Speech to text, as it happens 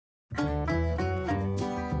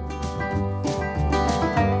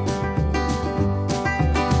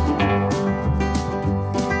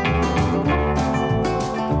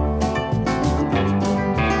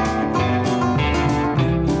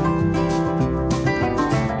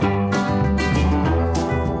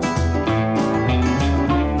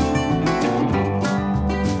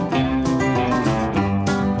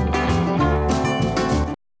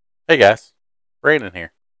Hey guys, Brandon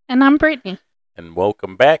here, And I'm Brittany. and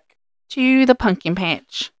welcome back. To the pumpkin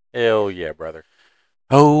patch. Hell yeah, brother.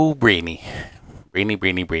 Oh, Brainy.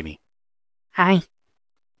 Hi.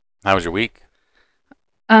 How was your week?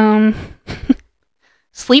 Um,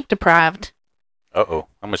 sleep deprived. Uh-oh,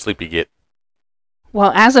 how much sleep you get?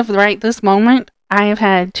 Well, as of right this moment, I have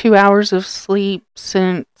had 2 hours of sleep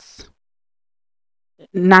since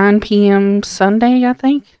 9 p.m. Sunday, I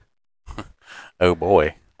think. Oh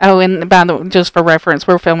boy. Oh, and by the just for reference,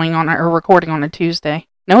 we're recording on a Tuesday.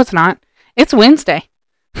 No, it's not. It's Wednesday.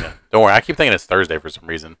 Yeah. Don't worry, I keep thinking it's Thursday for some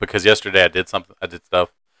reason because yesterday I did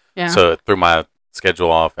stuff, Yeah. so it threw my schedule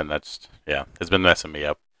off, and it's been messing me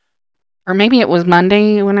up. Or maybe it was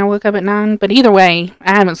Monday when I woke up at 9. But either way,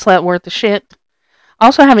 I haven't slept worth a shit.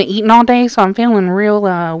 Also, I haven't eaten all day, so I'm feeling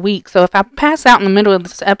real weak. So if I pass out in the middle of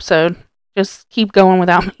this episode, just keep going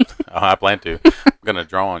without me. Oh, I plan to. I'm gonna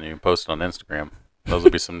draw on you and post it on Instagram. Those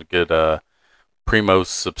will be some good primo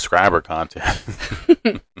subscriber content.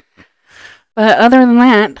 But other than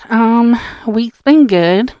that, week's been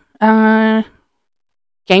good.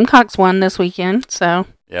 Gamecocks won this weekend, so.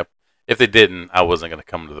 Yep. If they didn't, I wasn't gonna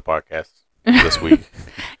come to the podcast this week.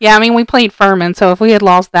 Yeah, I mean, we played Furman, so if we had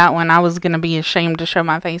lost that one, I was going to be ashamed to show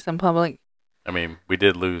my face in public. I mean, we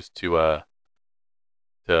did lose to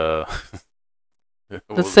The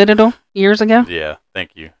Citadel years ago? Yeah,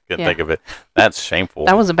 thank you. Couldn't think of it. That's shameful.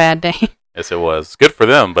 That was a bad day. Yes, it was. Good for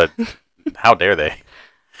them, but how dare they?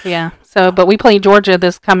 Yeah, but we play Georgia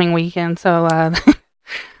this coming weekend, so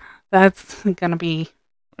that's going to be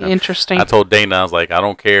interesting. I told Dana, I was like, I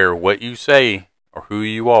don't care what you say or who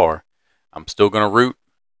you are. I'm still going to root,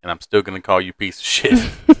 and I'm still going to call you piece of shit.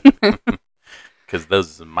 Because this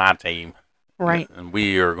is my team. Right. And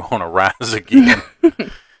we are going to rise again.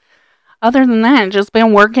 Other than that, just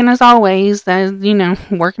been working as always,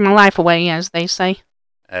 working my life away, as they say.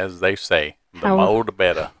 As they say, the more the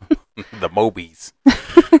better. The Mobies.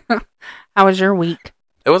 How was your week?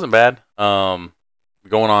 It wasn't bad. Going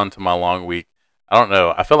on to my long week. I don't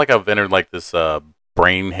know. I feel like I've entered like this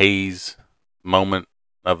brain haze moment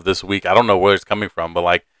of this week. I don't know where it's coming from, but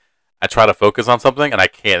like I try to focus on something and I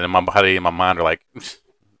can't. And my body and my mind are like,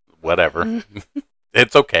 whatever.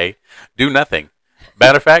 It's okay. Do nothing.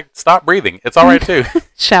 Matter of fact, stop breathing. It's all right too.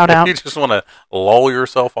 Shout out. You just want to lull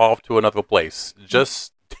yourself off to another place.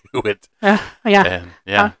 Just do it. Yeah. And,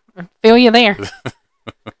 yeah. I feel you there.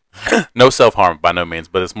 No self-harm by no means,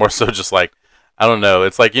 but it's more so just like, I don't know.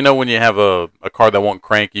 It's like, when you have a car that won't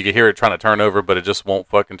crank, you can hear it trying to turn over, but it just won't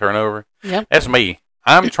fucking turn over. Yep. That's me.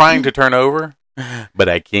 I'm trying to turn over, but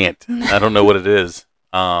I can't. I don't know what it is.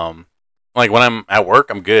 Like when I'm at work,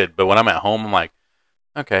 I'm good, but when I'm at home, I'm like,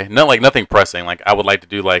 okay, nothing pressing. Like I would like to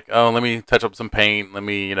do like, oh, let me touch up some paint. Let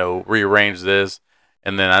me, rearrange this.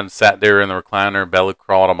 And then I sat there in the recliner, belly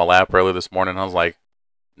crawled on my lap early this morning. And I was like,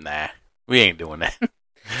 nah, we ain't doing that.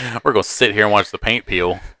 We're going to sit here and watch the paint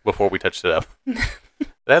peel before we touch it up.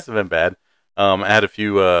 That's been bad. I had a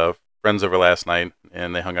few friends over last night,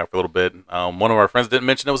 and they hung out for a little bit. One of our friends didn't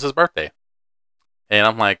mention it was his birthday. And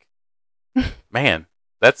I'm like, man,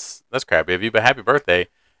 that's crappy of you, but happy birthday.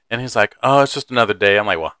 And he's like, oh, it's just another day. I'm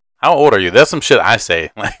like, well, how old are you? That's some shit I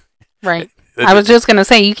say. Like, right. I was just going to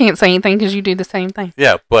say, you can't say anything because you do the same thing.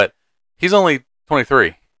 Yeah, but he's only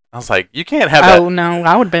 23. I was like, you can't have that. Oh, no,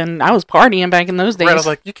 I was partying back in those days. Right, I was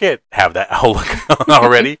like, you can't have that whole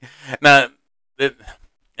already. Now,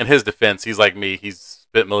 in his defense, he's like me. He's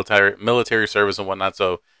spent military service and whatnot,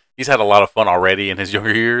 so he's had a lot of fun already in his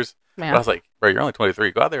younger years. Yeah. But I was like, bro, you're only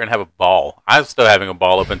 23. Go out there and have a ball. I was still having a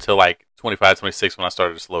ball up until like 25, 26 when I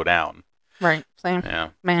started to slow down. Right, same. Yeah.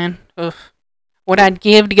 Man, what I'd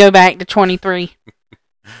give to go back to 23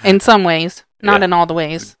 in some ways, not in all the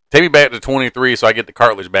ways. Take me back to 23 so I get the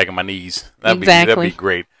cartilage back in my knees. That'd be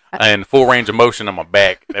great. And full range of motion on my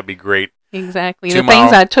back. That'd be great. Exactly. The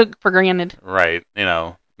things I took for granted. Right.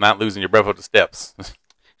 Not losing your breath up the steps.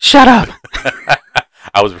 Shut up.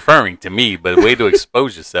 I was referring to me, but way to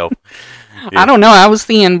expose yourself. Yeah. I don't know. I was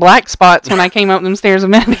seeing black spots when I came up them stairs a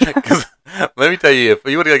minute ago. Let me tell you,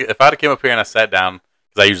 if I'd have came up here and I sat down,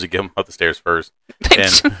 because I usually get them up the stairs first.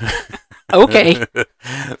 And okay.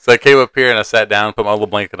 So I came up here and I sat down, put my little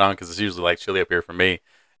blanket on because it's usually like chilly up here for me.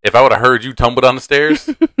 If I would have heard you tumble down the stairs,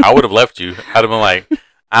 I would have left you. I'd have been like,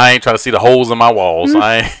 I ain't trying to see the holes in my walls.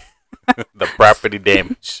 The property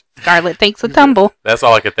damage. Scarlett takes a tumble. That's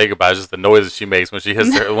all I can think about is just the noises she makes when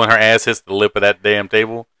when her ass hits the lip of that damn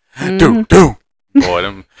table.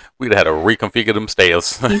 Boy, we'd have had to reconfigure them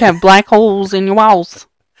stairs. You'd have black holes in your walls.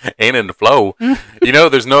 Ain't in the flow.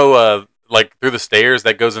 There's no like through the stairs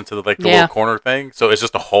that goes into the Yeah. little corner thing. So it's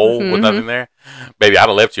just a hole with Mhm. nothing there. Baby, I'd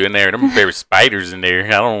have left you in there. There were spiders in there.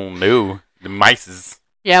 I don't know. The mices.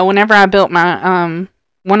 Yeah, whenever I built my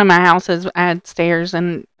one of my houses, I had stairs,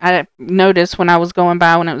 and I noticed when I was going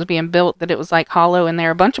by when it was being built that it was like hollow in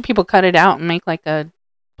there. A bunch of people cut it out and make like a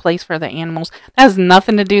place for the animals. That has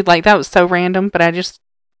nothing to do, like that was so random, but I just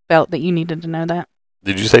felt that you needed to know that.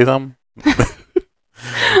 Did you say something?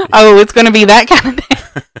 Oh, it's going to be that kind of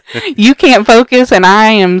day. You can't focus, and I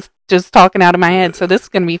am just talking out of my head, so this is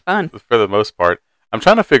going to be fun. For the most part. I'm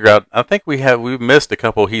trying to figure out. I think we've missed a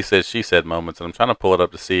couple he said she said moments, and I'm trying to pull it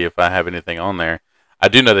up to see if I have anything on there. I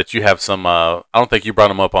do know that you have some. I don't think you brought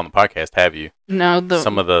them up on the podcast, have you? No,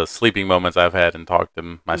 Some of the sleeping moments I've had and talked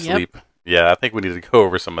in my Yep. sleep. Yeah, I think we need to go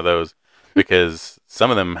over some of those because some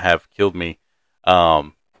of them have killed me.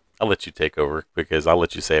 I'll let you take over because I'll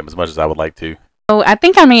let you say them as much as I would like to. Oh, I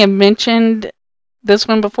think I may have mentioned this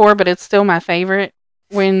one before, but it's still my favorite.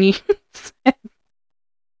 When you said,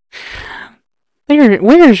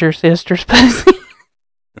 where's your sister's pussy?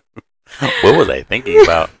 What was I thinking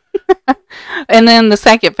about? And then the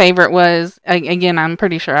second favorite was, again, I'm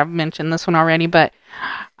pretty sure I've mentioned this one already, but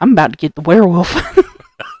I'm about to get the werewolf.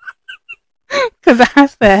 Because I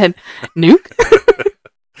said, nuke.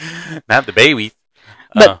 Not the baby.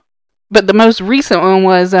 But the most recent one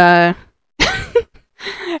was,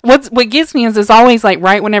 what gets me is it's always like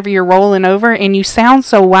right whenever you're rolling over and you sound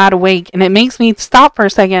so wide awake, and it makes me stop for a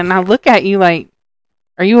second and I look at you like,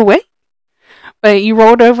 are you awake? But you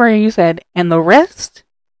rolled over and you said, and the rest,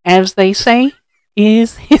 as they say,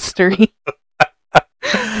 is history.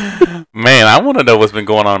 Man, I want to know what's been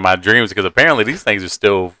going on in my dreams because apparently these things are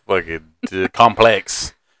still fucking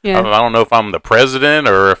complex. Yeah. I don't know if I'm the president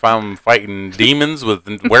or if I'm fighting demons with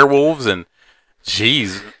werewolves and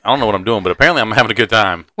jeez, I don't know what I'm doing, but apparently I'm having a good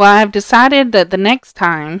time. Well, I've decided that the next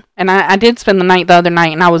time, and I did spend the night the other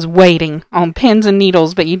night, and I was waiting on pins and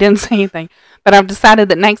needles, but you didn't say anything. But I've decided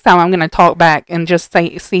that next time I'm going to talk back and just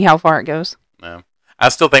see how far it goes. Yeah. I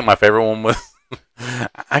still think my favorite one was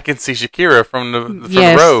I can see Shakira from the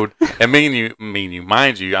Yes. road, and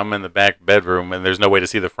mind you, I'm in the back bedroom, and there's no way to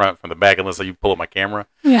see the front from the back unless you pull up my camera.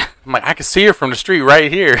 Yeah. I'm like, I can see her from the street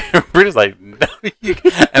right here. Britta's like, no, you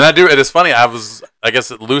can't. And I do. And it's funny. I was, I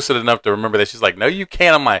guess, lucid enough to remember that she's like, no, you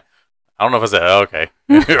can't. I'm like, I don't know if I said oh, okay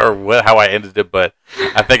or how I ended it, but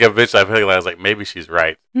I think eventually I was like, maybe she's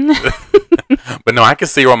right. But no, I can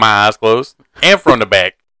see her with my eyes closed and from the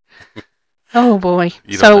back. Oh boy.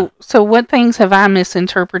 You don't know. So what things have I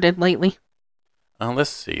misinterpreted lately? Let's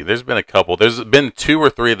see. There's been a couple. There's been 2 or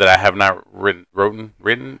 3 that I have not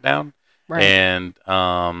written down. Right. And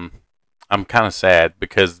I'm kind of sad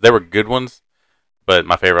because they were good ones, but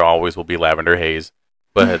my favorite always will be Lavender Haze.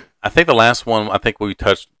 But I think the last one we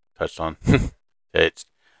touched on, the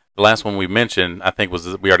last one we mentioned, I think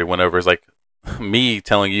we already went over, is like me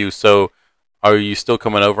telling you, so are you still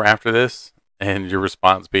coming over after this? And your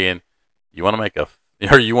response being, you want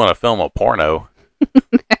to film a porno?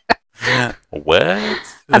 What?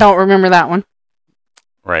 I don't remember that one.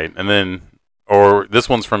 Right. And then, or this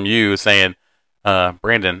one's from you saying,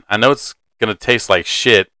 Brandon, I know it's going to taste like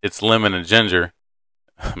shit. It's lemon and ginger.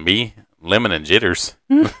 Me? Lemon and jitters.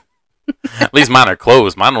 At least mine are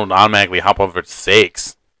closed. Mine don't automatically hop over to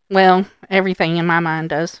 6. Well, everything in my mind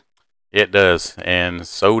does. It does. And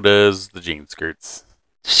so does the jean skirts.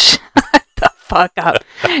 Shut the fuck up.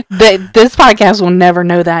 This podcast will never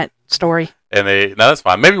know that story. And no, that's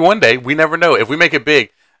fine. Maybe one day. We never know. If we make it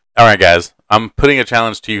big. All right, guys. I'm putting a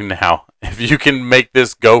challenge to you now. If you can make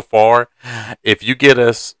this go far, if you get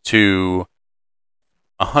us to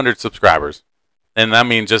 100 subscribers, and I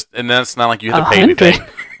mean and that's not like you have to pay 100? anything.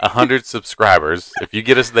 100 subscribers. If you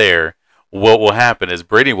get us there, what will happen is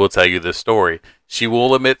Brittany will tell you this story. She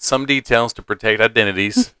will omit some details to protect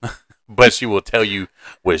identities, but she will tell you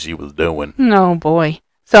what she was doing. Oh boy.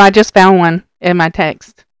 So I just found one in my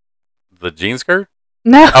text. The jean skirt?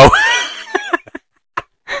 No. Oh.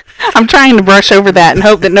 I'm trying to brush over that and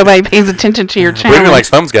hope that nobody pays attention to your channel. Brittany likes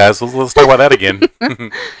thumbs, guys. Let's talk about that again.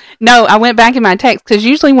 No, I went back in my text because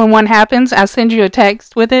usually when one happens, I send you a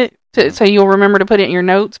text with it so you'll remember to put it in your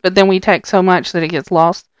notes. But then we text so much that it gets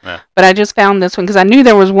lost. Yeah. But I just found this one because I knew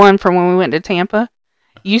there was one from when we went to Tampa.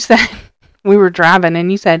 You said we were driving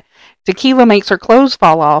and you said tequila makes her clothes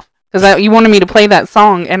fall off because you wanted me to play that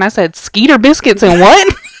song. And I said Skeeter biscuits and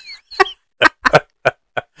what?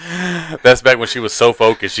 That's back when she was so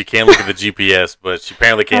focused she can't look at the GPS, but she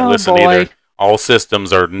apparently can't listen either. All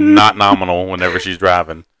systems are not nominal whenever she's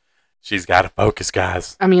driving. She's got to focus,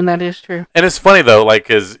 guys. I mean, that is true. And it's funny, though, like,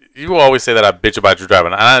 because you always say that I bitch about your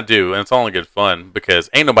driving. And I do, and it's only good fun because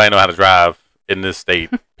ain't nobody know how to drive in this state,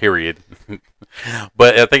 period.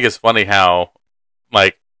 But I think it's funny how,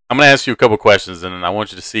 like, I'm going to ask you a couple questions, and I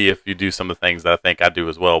want you to see if you do some of the things that I think I do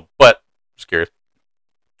as well. But, just curious.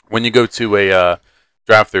 When you go to a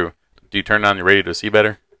drive-through, do you turn on your radio to see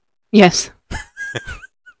better? Yes.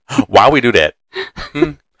 Why we do that?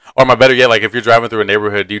 Or my better yet, like if you're driving through a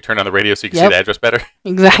neighborhood, do you turn on the radio so you can see the address better?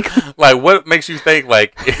 Exactly. Like, what makes you think,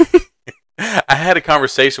 like, I had a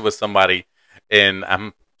conversation with somebody, and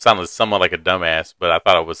I'm sounding somewhat like a dumbass, but I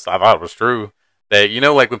thought it was true. That, you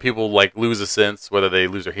know, like when people like lose a sense, whether they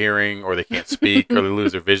lose their hearing or they can't speak or they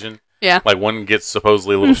lose their vision. Yeah. Like one gets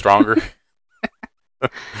supposedly a little stronger.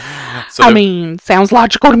 So I mean, sounds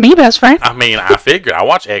logical to me, best friend. I mean, I figured. I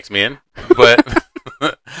watch X-Men, but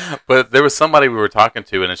but there was somebody we were talking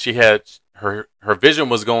to, and she had her vision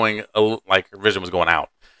was going like her vision was going out,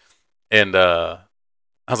 and I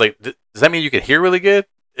was like, "Does that mean you can hear really good?"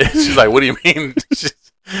 And she's like, "What do you mean?"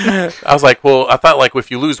 I was like, "Well, I thought like if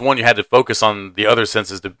you lose one, you had to focus on the other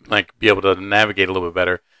senses to like be able to navigate a little bit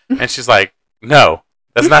better." And she's like, "No,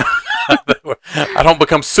 that's not." I don't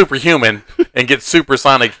become superhuman and get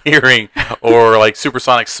supersonic hearing or like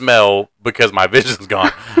supersonic smell because my vision's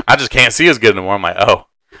gone. I just can't see as good anymore. I'm like, oh.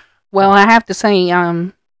 Well, I have to say,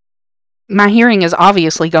 my hearing is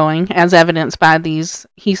obviously going, as evidenced by these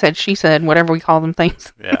he said, she said, whatever we call them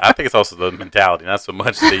things. Yeah, I think it's also the mentality, not so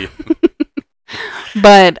much the...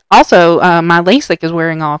 But also, my LASIK is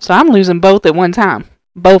wearing off, so I'm losing both at one time.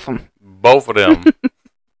 Both of them. Both of them.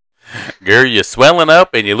 Girl, you're swelling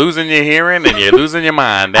up and you're losing your hearing and you're losing your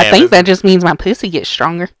mind. Damn, I think that just means my pussy gets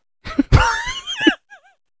stronger.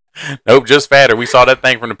 Nope, just fatter. We saw that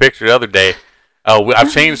thing from the picture the other day. Oh,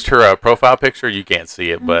 I've changed her profile picture. You can't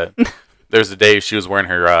see it, but there's a day she was wearing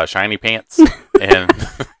her shiny pants. And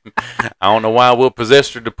I don't know why Will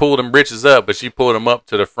possessed her to pull them britches up, but she pulled them up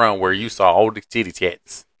to the front where you saw all the titty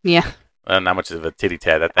tats. Yeah. Not much of a titty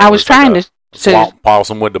tat. That thing I was trying like to... Swamp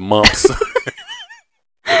possum with the mumps.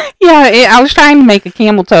 Yeah, I was trying to make a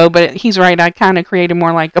camel toe, but he's right. I kind of created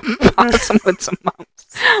more like a possum with some bumps.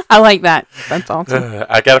 I like that. That's awesome.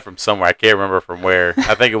 I got it from somewhere. I can't remember from where.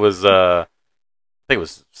 I think it was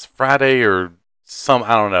Friday or some.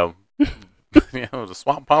 I don't know. It was a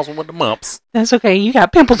swamp possum with the mumps. That's okay. You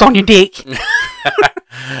got pimples on your dick.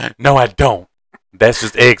 No, I don't. That's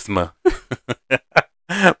just eczema.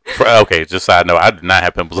 Okay, just side note, I do not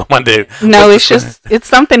have pimples on my dick. No, it's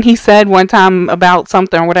something he said one time about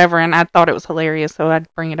something or whatever, and I thought it was hilarious, so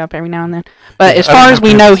I'd bring it up every now and then. But as far as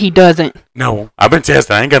we know, he doesn't. No, I've been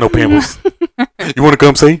tested. I ain't got no pimples. You want to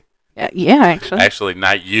come see? Yeah, actually. Actually,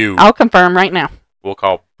 not you. I'll confirm right now. We'll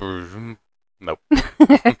call. Nope.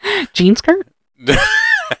 Jean skirt?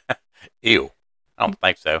 Ew. I don't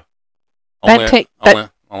think so. Only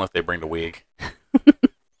if they bring the wig.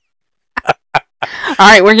 All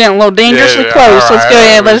right, we're getting a little dangerously close. Let's go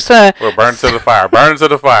ahead. We're burning to the fire. Burning to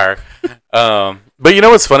the fire. But you know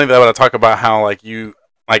what's funny though? When I talk about how like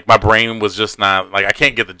my brain was just not like I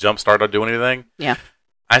can't get the jump start or do anything. Yeah.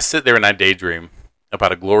 I sit there and I daydream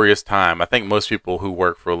about a glorious time. I think most people who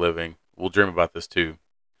work for a living will dream about this too.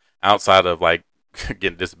 Outside of like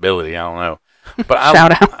getting disability, I don't know. But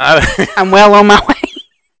shout out. I'm well on my way.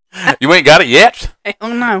 You ain't got it yet?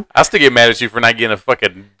 Hell no. I still get mad at you for not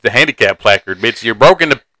getting the handicap placard, bitch. You're broken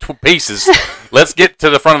to pieces. Let's get to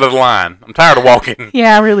the front of the line. I'm tired of walking.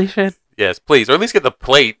 Yeah, I really should. Yes, please. Or at least get the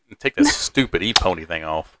plate and take that stupid e-pony thing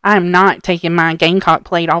off. I'm not taking my Gamecock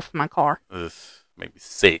plate off of my car. Ugh, make me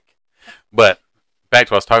sick. But back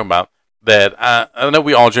to what I was talking about, that I know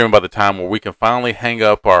we all dream about the time where we can finally hang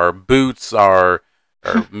up our boots, our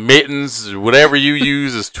mittens, whatever you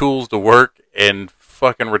use as tools to work, and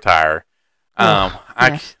fucking retire.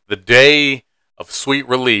 The day of sweet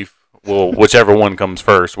relief, well, whichever one comes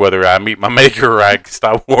first, whether I meet my maker or I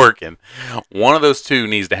stop working, one of those two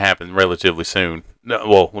needs to happen relatively soon. No,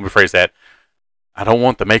 well, let me phrase that. I don't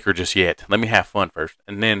want the maker just yet. Let me have fun first,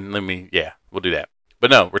 and then we'll do that. But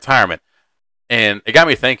no, retirement. And it got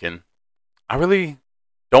me thinking, I really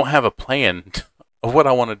don't have a plan of what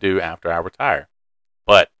I want to do after I retire.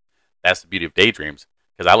 But that's the beauty of daydreams,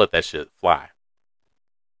 because I let that shit fly.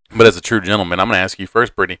 But as a true gentleman, I'm going to ask you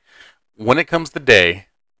first, Brittany, when it comes to day,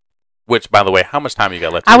 which, by the way, how much time you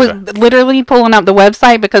got left? I was literally pulling up the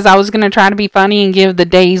website because I was going to try to be funny and give the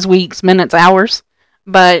days, weeks, minutes, hours,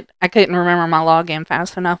 but I couldn't remember my login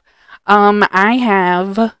fast enough. I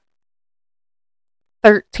have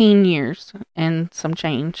 13 years and some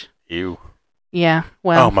change. Ew. Yeah,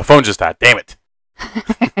 well. Oh, my phone just died. Damn it.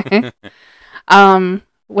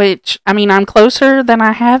 Which, I mean, I'm closer than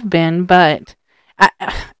I have been, but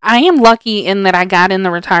I am lucky in that I got in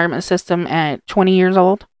the retirement system at 20 years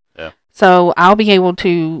old. Yeah. So I'll be able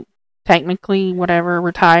to technically whatever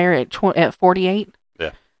retire at 48.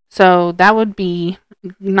 Yeah. So that would be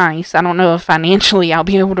nice. I don't know if financially I'll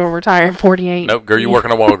be able to retire at 48. Nope, girl, you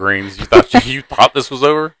working at Walgreens. You thought this was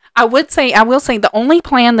over? I will say the only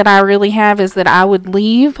plan that I really have is that I would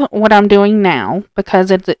leave what I'm doing now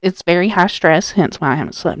because it's very high stress, hence why I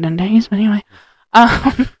haven't slept in days. But anyway,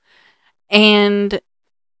 and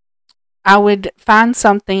I would find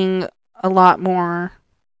something a lot more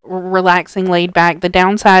relaxing, laid back. The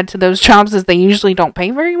downside to those jobs is they usually don't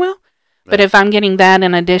pay very well. But if I'm getting that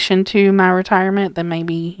in addition to my retirement, then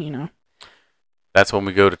maybe, That's when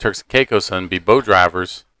we go to Turks and Caicos and be boat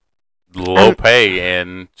drivers, low pay,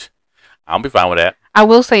 and I'll be fine with that. I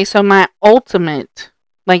will say, so my ultimate,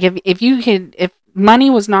 like if money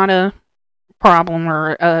was not a problem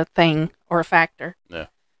or a thing or a factor, yeah,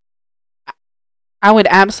 I would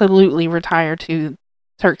absolutely retire to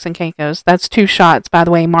Turks and Caicos. That's 2 shots, by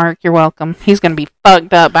the way, Mark. You're welcome. He's going to be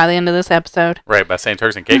fucked up by the end of this episode. Right, by saying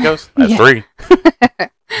Turks and Caicos? That's 3.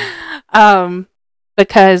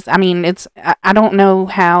 Because, I mean, I don't know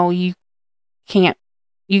how you can't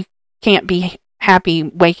be happy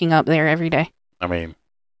waking up there every day. I mean,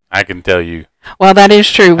 I can tell you. Well, that is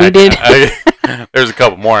true. We did. There's a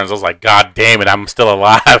couple mornings I was like, God damn it, I'm still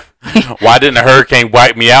alive. Why didn't a hurricane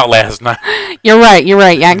wipe me out last night? You're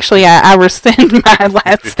right. Actually, I rescind my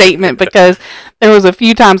last statement because there was a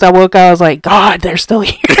few times I woke up, I was like, God, they're still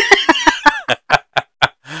here.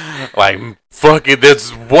 Like, fuck it,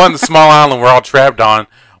 there's one small island we're all trapped on.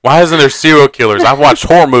 Why isn't there serial killers? I've watched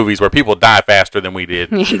horror movies where people die faster than we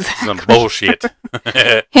did. Exactly. Some bullshit.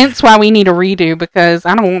 Hence why we need a redo, because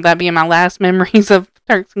I don't want that being my last memories of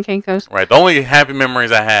Turks and Caicos. Right. The only happy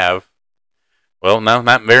memories I have, well, no,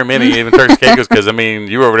 not very many, even Turks and Caicos, because, I mean,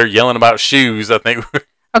 you were over there yelling about shoes, I think.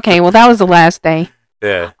 Okay, well, that was the last day.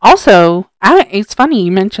 Yeah. Also, it's funny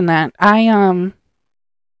you mentioned that. I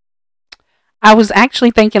was actually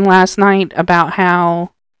thinking last night about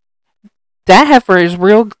how that heifer is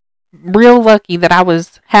real lucky that I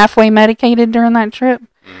was halfway medicated during that trip.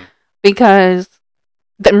 Because,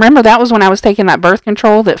 remember, that was when I was taking that birth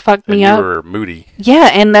control that fucked me up. You were moody. Yeah,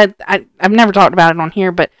 and that I've never talked about it on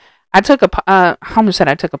here, but I took I almost said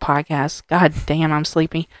I took a podcast. God damn, I'm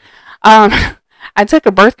sleepy. I took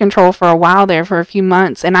a birth control for a while there for a few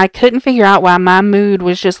months, and I couldn't figure out why my mood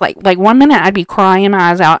was just like 1 minute I'd be crying my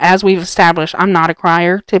eyes out. As we've established, I'm not a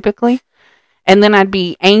crier typically. And then I'd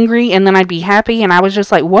be angry, and then I'd be happy, and I was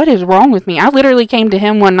just like, what is wrong with me? I literally came to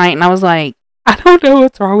him one night, and I was like, I don't know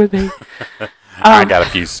what's wrong with me. I got a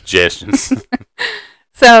few suggestions.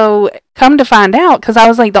 So, come to find out, because I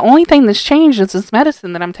was like, the only thing that's changed is this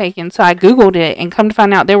medicine that I'm taking. So, I Googled it, and come to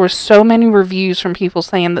find out, there were so many reviews from people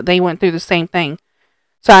saying that they went through the same thing.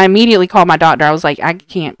 So, I immediately called my doctor. I was like, I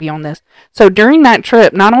can't be on this. So, during that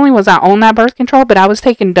trip, not only was I on that birth control, but I was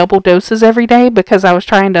taking double doses every day because I was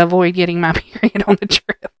trying to avoid getting my period on the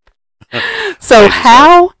trip. So,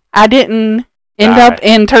 how I didn't end up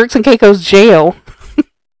in Turks and Caicos jail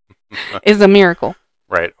is a miracle.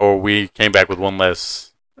 Right. Or we came back with one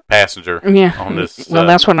less passenger on this. Well,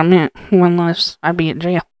 that's what I meant. One less, I'd be at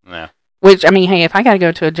jail. Yeah. Which, I mean, hey, if I got to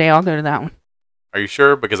go to a jail, I'll go to that one. Are you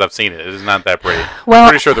sure? Because I've seen it. It is not that pretty. Well, I'm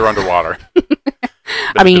pretty sure they're underwater.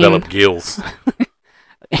 I mean, develop gills.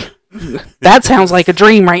 That sounds like a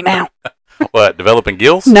dream right now. What? Developing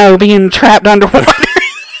gills? No, being trapped underwater.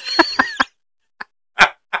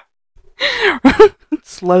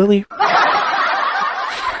 Slowly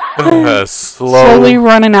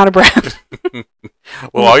running out of breath.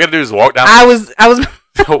 Well, all you gotta do is walk down. I was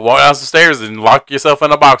walk down the stairs and lock yourself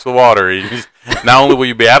in a box with water. Not only will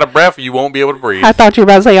you be out of breath, you won't be able to breathe. I thought you were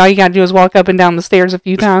about to say all you gotta do is walk up and down the stairs a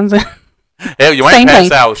few times. Hell, you ain't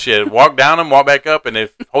pass out. Shit, walk down them, walk back up, and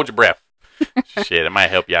hold your breath. Shit, it might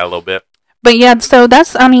help you out a little bit. But yeah, so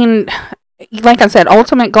that's, I mean, like I said,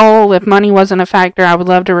 ultimate goal, if money wasn't a factor, I would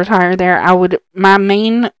love to retire there. My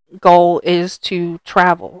main goal is to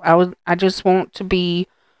travel. I just want to be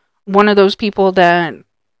one of those people that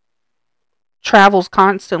travels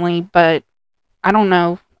constantly, but I don't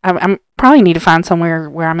know. I probably need to find somewhere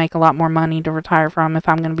where I make a lot more money to retire from if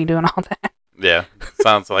I'm going to be doing all that. Yeah,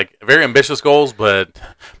 sounds like very ambitious goals, but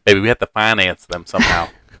maybe we have to finance them somehow.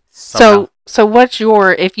 So what's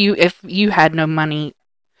your, if you had no money?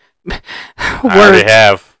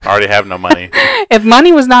 I already have no money. If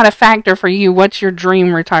money was not a factor for you, what's your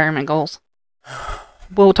dream retirement goals?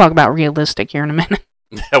 We'll talk about realistic here in a minute.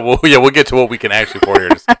 We'll get to what we can actually afford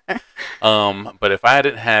here. But if I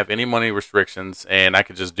didn't have any money restrictions and I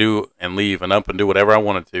could just do and leave and up and do whatever I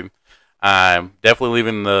wanted to, I'm definitely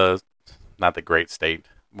leaving not the great state.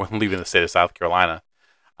 I'm leaving the state of South Carolina.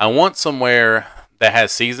 I want somewhere that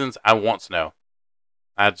has seasons. I want snow.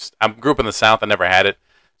 I grew up in the South. I never had it,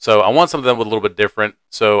 so I want something with a little bit different.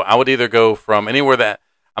 So I would either go from anywhere that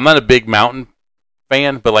I'm not a big mountain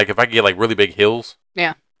fan, but like if I could get like really big hills,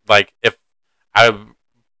 Yeah. like if I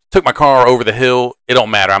took my car over the hill, it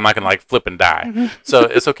don't matter. I'm not gonna like flip and die. So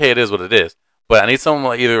it's okay. It is what it is. But I need something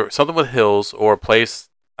like either something with hills or a place.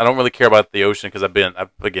 I don't really care about the ocean because I've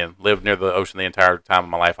again lived near the ocean the entire time of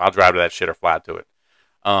my life. I'll drive to that shit or fly to it.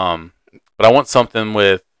 But I want something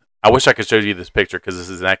with. I wish I could show you this picture because this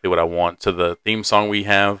is exactly what I want. To the theme song we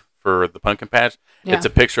have for the pumpkin patch, it's a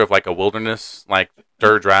picture of like a wilderness, like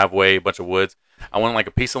dirt driveway, a bunch of woods. I want like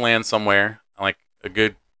a piece of land somewhere, like a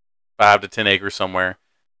good 5 to 10 acres somewhere,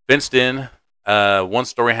 fenced in,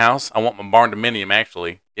 1-story house. I want my barn dominium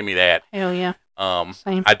actually. Give me that. Hell yeah.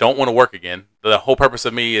 Same. I don't want to work again. The whole purpose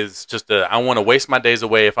of me is just I want to waste my days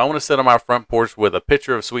away. If I want to sit on my front porch with a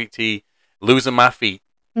pitcher of sweet tea, losing my feet,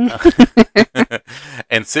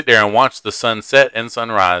 and sit there and watch the sunset and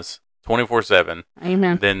sunrise 24/7.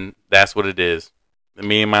 Amen. Then that's what it is.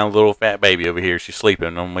 Me and my little fat baby over here, she's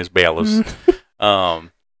sleeping on Miss Bella's.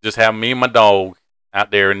 Just have me and my dog out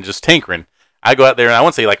there and just tinkering. I go out there and I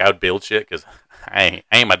wouldn't say like I would build shit because I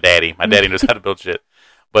ain't my daddy. My daddy knows how to build shit.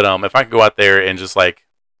 But if I could go out there and just like,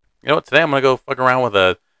 you know what, today I'm gonna go fuck around with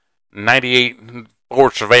a '98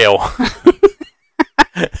 Ford Chevelle.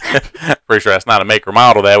 Pretty sure that's not a make or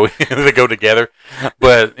model that we that go together,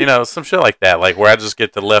 but you know, some shit like that, like where I just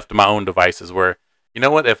get to left to my own devices. Where you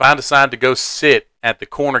know what, if I decide to go sit at the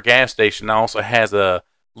corner gas station, that also has a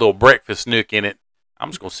little breakfast nook in it. I'm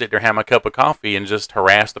just gonna sit there, have my cup of coffee, and just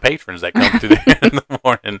harass the patrons that come through there in the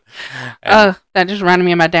morning. That just reminded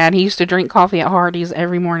me of my dad. He used to drink coffee at Hardee's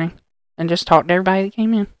every morning and just talk to everybody that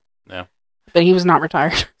came in. Yeah, but he was not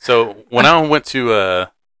retired. So when I went to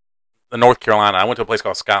North Carolina, I went to a place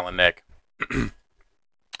called Scotland Neck.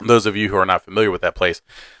 Those of you who are not familiar with that place,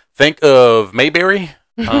 think of Mayberry,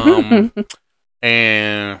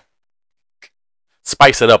 and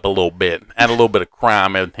spice it up a little bit. Add a little bit of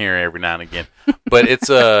crime in here every now and again. But it's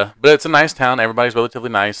a nice town. Everybody's relatively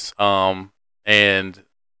nice. And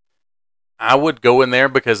I would go in there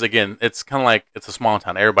because again, it's kind of like it's a small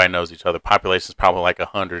town. Everybody knows each other. Population is probably like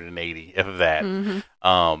 180, if that.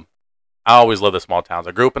 I always love the small towns.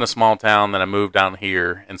 I grew up in a small town, then I moved down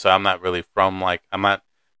here, and so I'm not really from like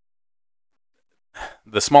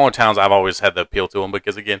the smaller towns. I've always had the appeal to them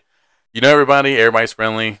because again, you know everybody's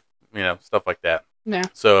friendly, you know, stuff like that. Yeah.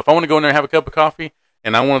 So if I want to go in there and have a cup of coffee,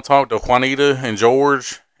 and I want to talk to Juanita and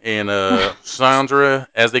George and Sandra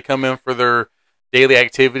as they come in for their daily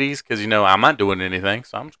activities, because you know I'm not doing anything,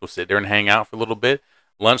 so I'm just gonna sit there and hang out for a little bit.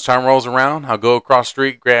 Lunchtime rolls around, I'll go across the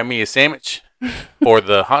street, grab me a sandwich. Or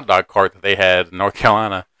the hot dog cart that they had in North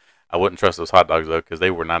Carolina. I wouldn't trust those hot dogs, though, because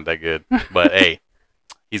they were not that good. But, hey,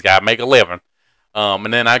 he's got to make a living.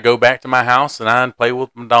 And then I go back to my house, and I play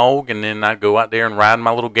with my dog, and then I go out there and ride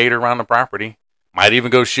my little gator around the property. Might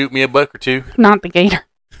even go shoot me a buck or two. Not the gator.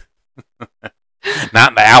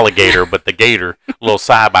 Not the alligator, but the gator. A little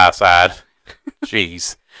side-by-side.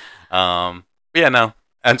 Jeez. Yeah, no.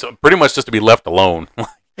 And so pretty much just to be left alone.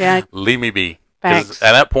 Yeah. Leave me be. Because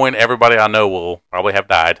at that point, everybody I know will probably have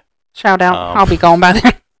died. Shout out. I'll be gone by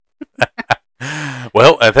then.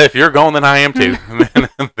 Well, if you're gone, then I am too.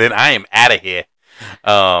 Then I am out of here.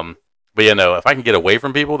 But you know, if I can get away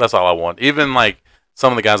from people, that's all I want. Even like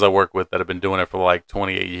some of the guys I work with that have been doing it for like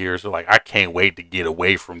 28 years are like, I can't wait to get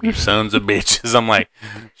away from you sons of bitches. I'm like,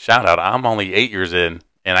 shout out. I'm only 8 years in,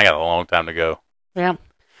 and I got a long time to go. Yeah.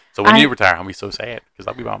 So when you retire, I'll be so sad because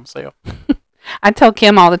I'll be by myself. I tell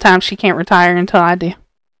Kim all the time she can't retire until I do.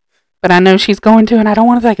 But I know she's going to, and I don't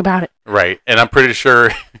want to think about it. Right. And I'm pretty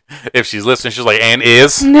sure if she's listening, she's like, and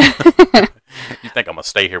is? You think I'm going to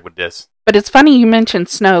stay here with this? But it's funny you mentioned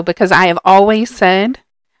snow because I have always said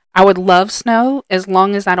I would love snow as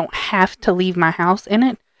long as I don't have to leave my house in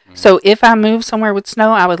it. Mm-hmm. So if I move somewhere with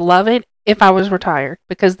snow, I would love it if I was retired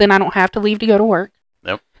because then I don't have to leave to go to work.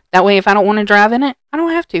 Nope. That way, if I don't want to drive in it, I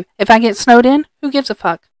don't have to. If I get snowed in, who gives a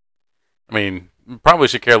fuck? I mean, probably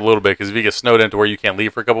should care a little bit because if you get snowed into where you can't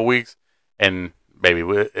leave for a couple of weeks, and baby,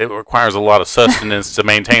 it requires a lot of sustenance to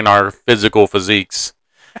maintain our physical physiques.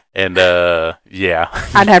 And yeah,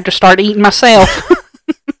 I'd have to start eating myself.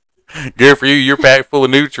 Good for you. You're packed full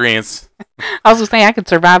of nutrients. I was gonna say I could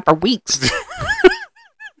survive for weeks.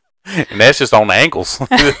 And that's just on the ankles.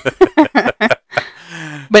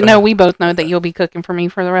 But no, we both know that you'll be cooking for me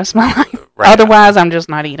for the rest of my life. Right. Otherwise, I'm just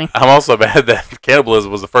not eating. I'm also mad that cannibalism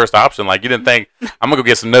was the first option. Like, you didn't think, I'm going to go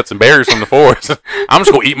get some nuts and berries from the forest. I'm just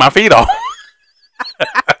going to eat my feet off.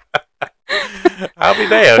 I'll be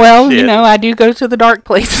damned. Well, Shit. you know, I do go to the dark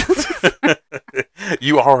places.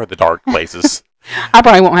 You are the dark places. I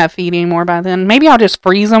probably won't have feet anymore by then. Maybe I'll just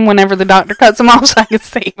freeze them whenever the doctor cuts them off so I can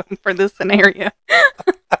save them for this scenario.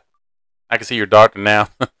 I can see your doctor now.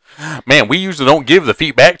 Man, we usually don't give the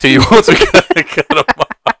feet back to you once we cut them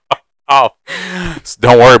off.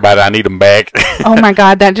 Don't worry about it. I need them back. Oh my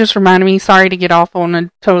God, that just reminded me. Sorry to get off on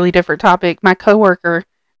a totally different topic. My coworker,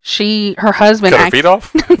 her husband cut her feet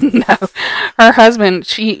off? No, her husband.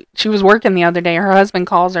 She was working the other day. Her husband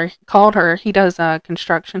called her. He does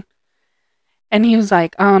construction, and he was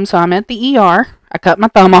like, so I'm at the ER. I cut my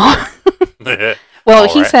thumb off. Well,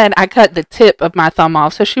 he said I cut the tip of my thumb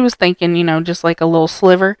off, so she was thinking, just like a little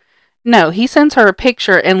sliver. No, he sends her a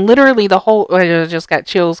picture, and literally the whole. I just got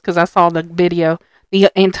chills because I saw the video. The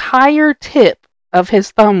entire tip of his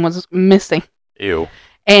thumb was missing. Ew.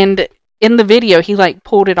 And in the video, he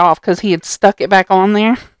pulled it off because he had stuck it back on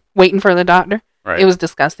there, waiting for the doctor. Right. It was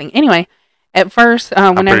disgusting. Anyway, at first,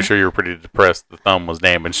 I'm pretty sure you were pretty depressed. The thumb was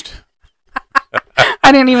damaged.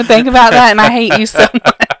 I didn't even think about that, and I hate you so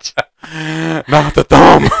much. Not the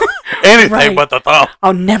thumb. Anything but the thumb.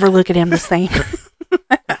 I'll never look at him the same.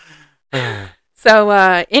 So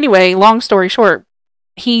anyway, long story short,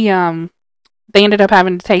 they ended up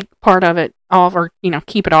having to take part of it off, or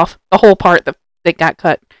keep it off, the whole part that got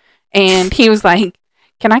cut. And he was like,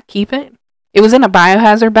 "Can I keep it?" It was in a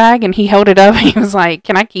biohazard bag, and he held it up. And he was like,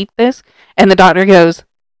 "Can I keep this?" And the doctor goes,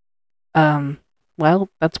 "Well,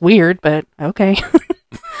 that's weird, but okay."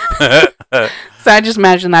 So I just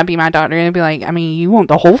imagine that'd be my doctor, and he'd be like, "You want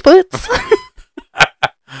the whole foots?"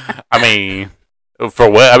 For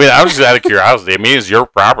what? I was just out of curiosity. It's your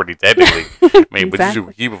property, technically. Exactly. But you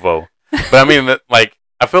should keep it for. But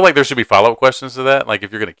I feel like there should be follow-up questions to that. Like,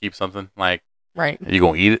 if you're going to keep something, right. Are you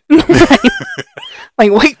going to eat it?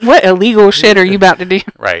 Like, wait, what illegal shit are you about to do?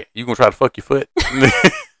 Right. You going to try to fuck your foot?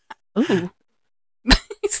 Ooh.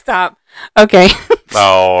 Stop. Okay.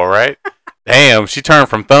 All right. Damn, she turned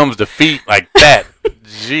from thumbs to feet like that.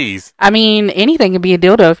 Jeez. Anything can be a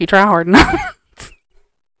dildo if you try hard enough.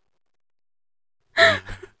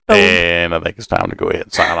 And I think it's time to go ahead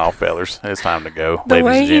and sign off, fellas. It's time to go. The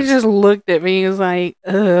way he just looked at me was like,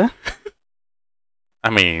 ugh.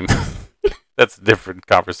 That's a different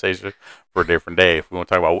conversation for a different day. If we want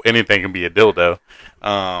to talk about anything can be a dildo.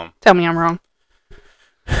 Tell me I'm wrong.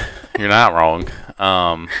 You're not wrong.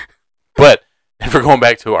 But if we're going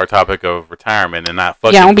back to our topic of retirement and not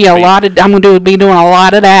fucking, I'm gonna be doing a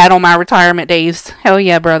lot of that on my retirement days. Hell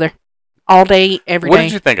yeah, brother. All day, every day. What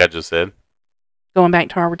did you think I just said? Going back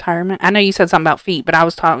to our retirement. I know you said something about feet, but I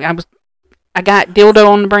got dildo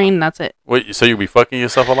on the brain, and that's it. What, so you'll be fucking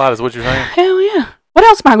yourself a lot, is what you're saying? Hell yeah. What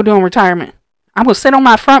else am I gonna do in retirement? I'm gonna sit on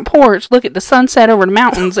my front porch, look at the sunset over the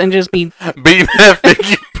mountains, and just be beating that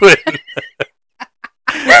figgy pudding.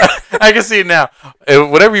 I can see it now.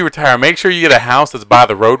 Whenever you retire, make sure you get a house that's by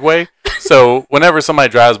the roadway. So whenever somebody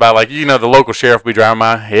drives by, the local sheriff will be driving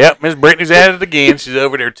by. Yep, Miss Brittany's at it again. She's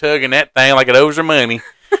over there tugging that thing like it owes her money.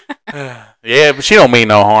 Yeah, but she don't mean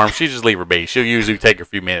no harm. She just leave her be. She'll usually take her a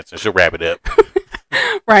few minutes and she'll wrap it up.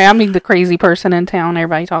 Right, I'm the crazy person in town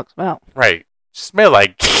everybody talks about. Right. Smell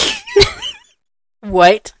like...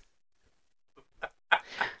 What?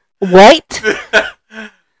 What?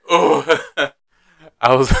 Oh,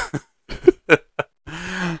 I was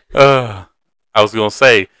gonna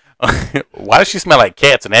say, why does she smell like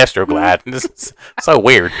cats and Astroglide? This is so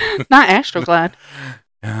weird. Not Astroglide.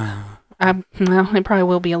 Well, it probably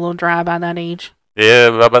will be a little dry by that age.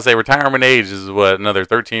 Yeah, but I'm about to say retirement age is another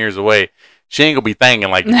 13 years away. She ain't gonna be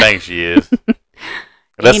thinking like you think she is.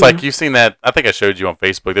 That's like you've seen that. I think I showed you on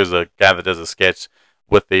Facebook. There's a guy that does a sketch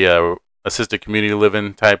with the assisted community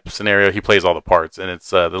living type scenario. He plays all the parts, and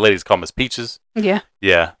it's the lady's called Miss Peaches. Yeah.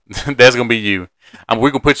 That's gonna be you.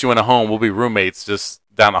 We're gonna put you in a home. We'll be roommates, just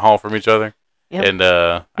down the hall from each other. Yep. And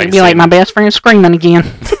I'd be like my best friend screaming again.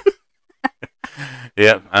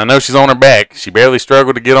 Yeah, I know she's on her back. She barely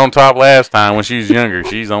struggled to get on top last time when she was younger.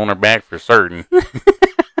 She's on her back for certain.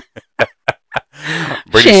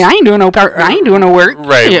 Shit, I ain't doing no work.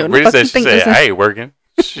 Right. Shit, Brittany said, she said, I ain't working.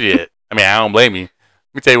 Shit. I don't blame you.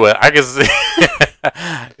 Let me tell you what, I guess,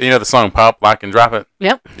 the song Pop, Lock, and Drop It?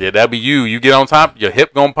 Yep. Yeah, that'll be you. You get on top, your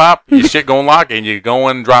hip gonna pop, your shit gonna lock, and you're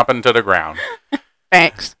going dropping to the ground.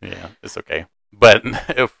 Thanks. Yeah, it's okay. But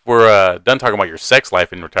if we're done talking about your sex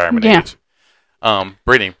life in retirement age,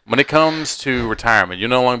 Brittany, when it comes to retirement, you'll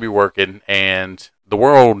no longer be working, and the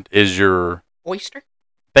world is your oyster.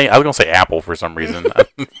 I was gonna say apple for some reason. I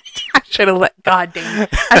should have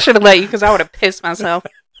I should have let you because I would have pissed myself.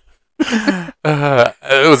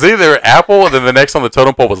 It was either apple, and then the next on the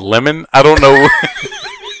totem pole was lemon. I don't know.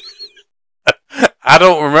 I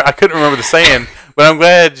don't remember. I couldn't remember the saying, But I'm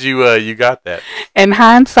glad you got that. And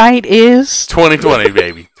hindsight is 2020,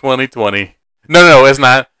 baby. 2020. No, it's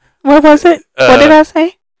not. what was it? What did I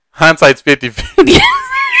say? Hindsight's 50-50.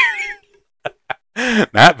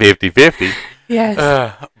 Not 50-50.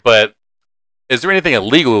 Yes. But is there anything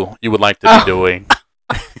illegal you would like to be doing?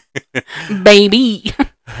 Baby.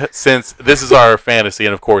 Since this is our fantasy,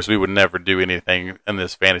 and of course we would never do anything in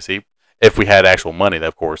this fantasy if we had actual money,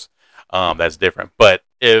 of course. That's different. But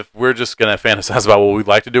if we're just going to fantasize about what we'd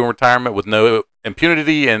like to do in retirement with no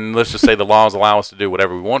impunity, and let's just say the laws allow us to do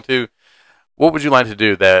whatever we want to, what would you like to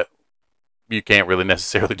do that you can't really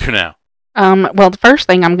necessarily do now? Well, the first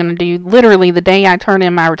thing I'm going to do, literally the day I turn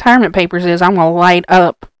in my retirement papers, is I'm going to light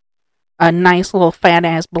up a nice little fat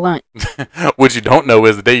ass blunt. What you don't know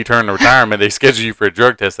is the day you turn to retirement, they schedule you for a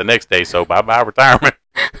drug test the next day. So bye-bye retirement.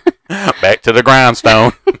 Back to the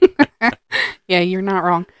grindstone. Yeah, you're not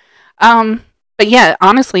wrong. But yeah,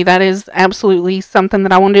 honestly, that is absolutely something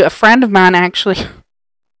that I want to do. A friend of mine actually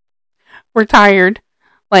retired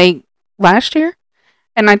like last year,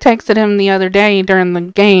 and I texted him the other day during the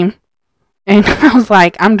game, and I was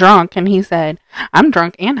like, I'm drunk, and he said, I'm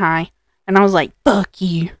drunk and high, and I was like, fuck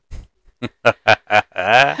you. Hell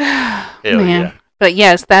Man. yeah. But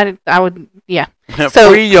yes, that I would, yeah. So,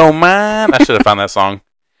 free your mind. I should have found that song.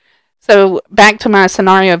 So back to my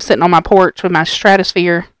scenario of sitting on my porch with my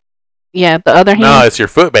stratosphere. Yeah, the other hand. No, it's your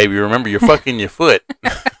foot, baby. Remember, you're fucking your foot.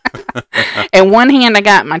 In one hand, I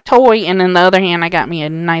got my toy, and in the other hand, I got me a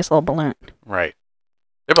nice little balloon. Right.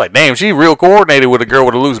 They're like, damn, she real coordinated with a girl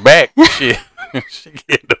with a loose back. she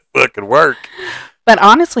getting to fucking work. But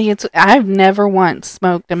honestly, I've never once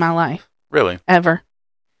smoked in my life. Really? Ever.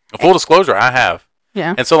 Full disclosure, I have.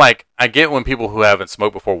 Yeah. And so, like, I get when people who haven't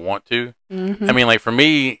smoked before want to. Mm-hmm. I mean, like, for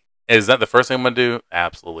me, is that the first thing I'm going to do?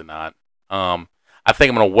 Absolutely not. I think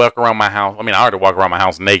I'm going to walk around my house. I mean, I already walk around my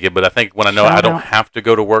house naked, but I think when I know I don't have to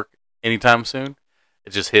go to work anytime soon,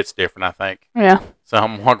 it just hits different, I think. Yeah. So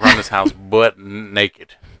I'm walking around this house butt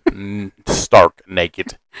naked. Stark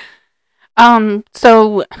naked.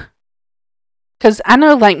 So, because I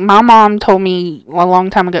know, like, my mom told me a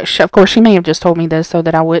long time ago, of course, she may have just told me this so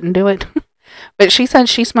that I wouldn't do it, but she said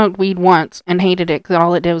she smoked weed once and hated it because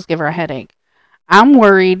all it did was give her a headache. I'm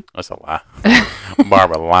worried. That's a lie.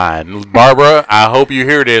 Barbara lying. Barbara, I hope you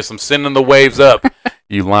hear this. I'm sending the waves up.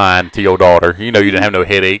 You lying to your daughter. You know you didn't have no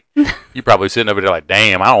headache. You probably sitting over there like,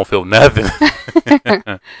 damn, I don't feel nothing.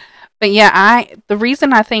 But yeah, the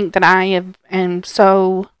reason I think that I am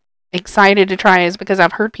so excited to try is because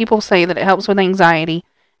I've heard people say that it helps with anxiety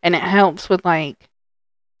and it helps with like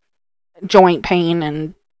joint pain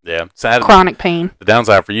and chronic pain. The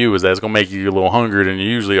downside for you is that it's going to make you a little hungrier than you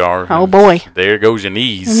usually are. Oh boy. There goes your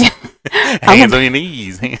knees. Hands on your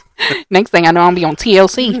knees. Next thing I know, I'll be on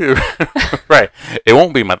TLC. Right. It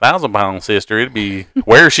won't be my 1,000-pound sister. It'll be,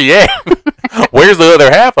 where's she at? Where's the other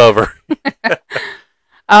half of her?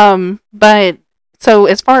 But so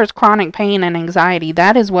as far as chronic pain and anxiety,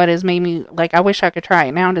 that is what has made me, like, I wish I could try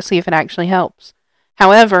it now to see if it actually helps.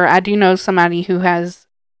 However, I do know somebody who has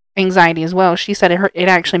anxiety as well. She said it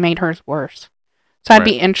actually made hers worse. So I'd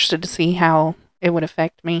be interested to see how it would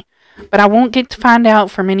affect me. But I won't get to find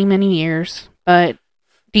out for many, many years. But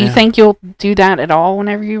do you think you'll do that at all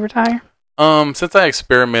whenever you retire? Since I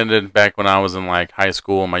experimented back when I was in like high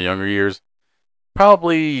school in my younger years,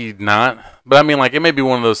 probably not. But I mean, like, it may be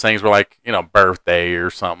one of those things where, like, you know, birthday or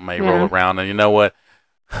something may roll around, and you know what?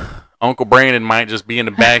 Uncle Brandon might just be in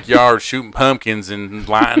the backyard shooting pumpkins and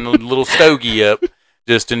lighting a little stogie up,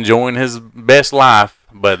 just enjoying his best life.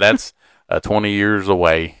 But that's 20 years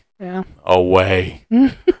away. Yeah. Away.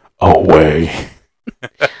 Away.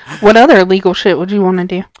 What other illegal shit would you want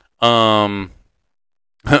to do?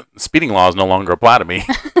 Speeding laws no longer apply to me.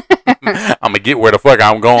 I'm gonna get where the fuck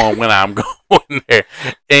I'm going when I'm going there,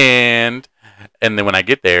 and then when I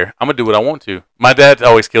get there, I'm gonna do what I want to. My dad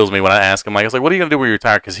always kills me when I ask him, like, it's like, what are you gonna do when you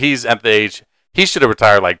retire? Because he's at the age, he should have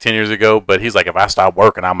retired like 10 years ago, but he's like, if I stop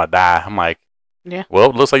working, I'm gonna die. I'm like, yeah. Well,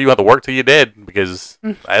 it looks like you have to work till you're dead, because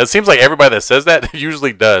it seems like everybody that says that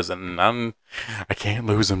usually does, and I can't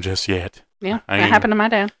lose him just yet. Yeah, that happened to my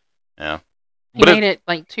dad. Yeah. He made it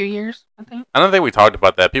like 2 years, I think. I don't think we talked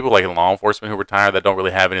about that. People like in law enforcement who retire that don't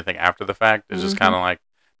really have anything after the fact. It's just kind of like,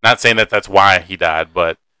 not saying that that's why he died,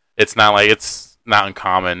 but it's not like, it's not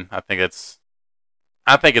uncommon. I think it's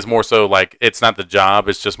more so like, it's not the job.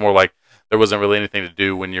 It's just more like there wasn't really anything to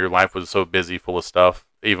do when your life was so busy, full of stuff,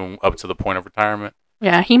 even up to the point of retirement.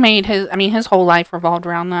 Yeah, he made his whole life revolved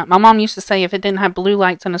around that. My mom used to say if it didn't have blue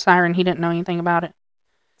lights and a siren, he didn't know anything about it.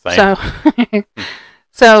 Same.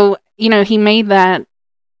 So, you know, he made that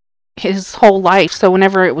his whole life. So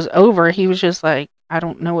whenever it was over, he was just like, I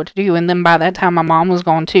don't know what to do. And then by that time, my mom was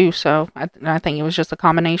gone too. So I think it was just a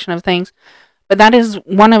combination of things. But that is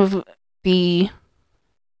one of the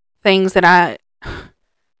things that I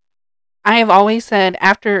have always said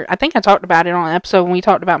after, I think I talked about it on an episode when we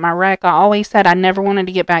talked about my wreck. I always said I never wanted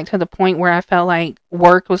to get back to the point where I felt like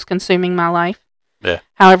work was consuming my life. Yeah.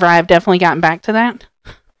 However, I've definitely gotten back to that.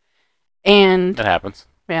 And it happens.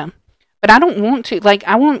 yeah. But I don't want to, like,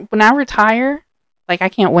 when I retire, like, I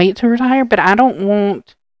can't wait to retire, but I don't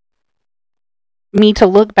want me to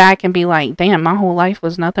look back and be like, damn, my whole life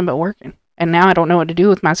was nothing but working. And now I don't know what to do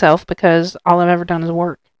with myself because all I've ever done is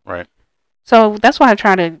work. Right. So that's why I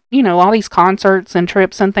try to, all these concerts and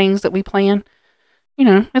trips and things that we plan,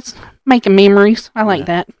 it's making memories. I like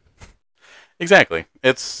that. Exactly.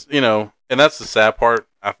 It's, and that's the sad part.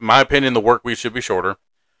 In my opinion, the work week should be shorter.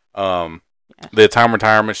 The time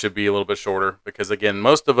retirement should be a little bit shorter because, again,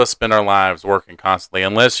 most of us spend our lives working constantly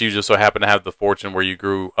unless you just so happen to have the fortune where you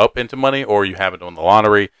grew up into money or you happen to win the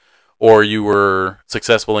lottery or you were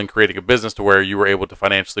successful in creating a business to where you were able to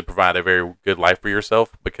financially provide a very good life for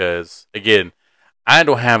yourself because, again, I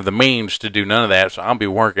don't have the means to do none of that, so I'll be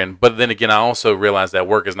working. But then again, I also realize that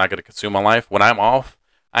work is not going to consume my life. When I'm off,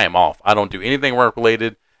 I am off. I don't do anything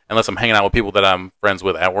work-related unless I'm hanging out with people that I'm friends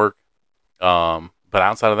with at work. But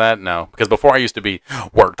outside of that, no. Because before I used to be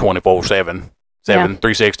work 24/7,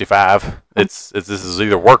 365. This is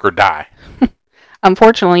either work or die.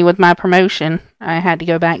 Unfortunately, with my promotion, I had to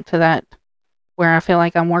go back to that where I feel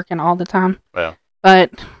like I'm working all the time. Yeah.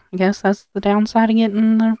 But I guess that's the downside of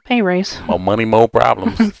getting the pay raise. More money, more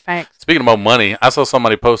problems. Facts. Speaking of more money, I saw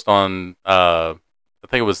somebody post on, I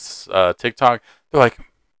think it was TikTok. They're like,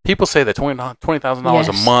 people say that $20,000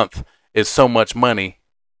 a month is so much money.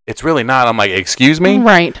 It's really not. I'm like, excuse me?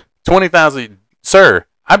 Right. $20,000, sir.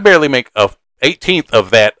 I barely make a 18th of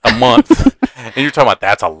that a month. And you're talking about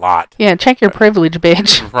that's a lot. Yeah, check your privilege,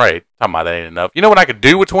 bitch. Right. Talking about that ain't enough. You know what I could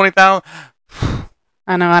do with 20,000?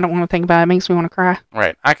 I know. I don't want to think about it. It makes me want to cry.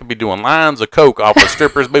 Right. I could be doing lines of coke off a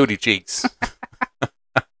stripper's booty cheeks.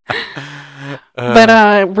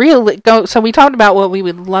 But so we talked about what we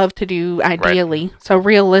would love to do ideally. Right. So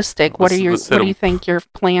realistic, what do you think your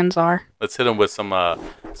plans are? Let's hit them with some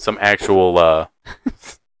actual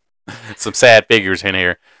some sad figures in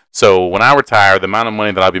here. So when I retire, the amount of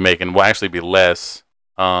money that I'll be making will actually be less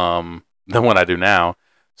than what I do now.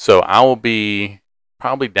 So I will be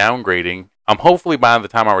probably downgrading. Hopefully by the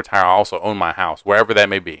time I retire, I'll also own my house, wherever that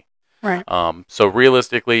may be. Right. So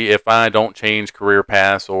realistically, if I don't change career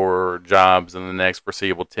paths or jobs in the next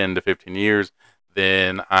foreseeable 10 to 15 years,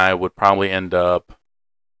 then I would probably end up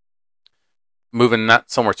moving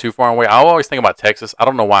not somewhere too far away. I always think about Texas. I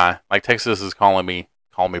don't know why. Like Texas is calling me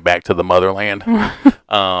back to the motherland.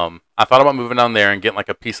 I thought about moving down there and getting like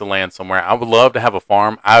a piece of land somewhere. I would love to have a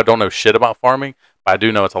farm. I don't know shit about farming, but I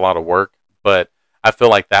do know it's a lot of work. But I feel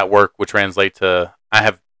like that work would translate to I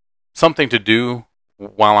have something to do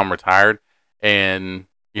while I'm retired. And,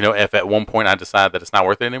 if at one point I decide that it's not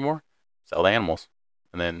worth it anymore, sell the animals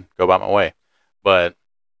and then go about my way. But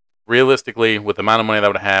realistically, with the amount of money that I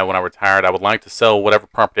would have when I retired, I would like to sell whatever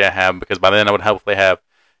property I have because by then I would hopefully have,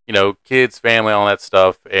 kids, family, all that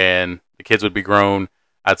stuff, and the kids would be grown.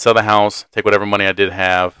 I'd sell the house, take whatever money I did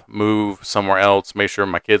have, move somewhere else, make sure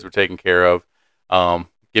my kids were taken care of,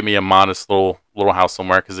 give me a modest little house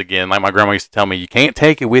somewhere because, again, like my grandma used to tell me, you can't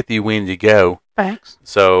take it with you when you go. Thanks.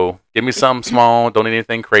 So give me something small, don't need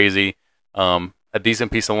anything crazy, a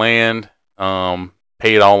decent piece of land,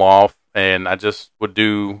 pay it all off, and I just would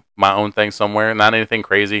do my own thing somewhere, not anything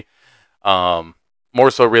crazy. More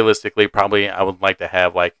so realistically, probably I would like to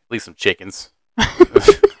have like at least some chickens,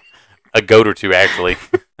 a goat or two actually.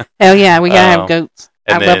 Hell yeah, we gotta have goats.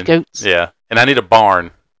 I love goats. Yeah, and I need a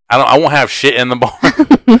barn. I won't have shit in the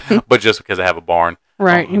barn, but just because I have a barn.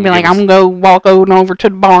 Right, you'd be like, I'm gonna go walk over to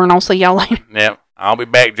the barn. I'll see y'all later. Yep, I'll be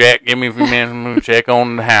back, Jack. Give me a few minutes. I'm gonna check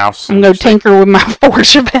on the house. I'm gonna go tinker with my Ford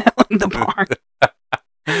Chevelle in the barn.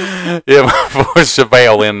 Yeah, my Ford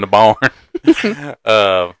Chevelle in the barn.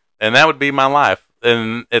 And that would be my life.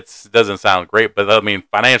 And it doesn't sound great, but I mean,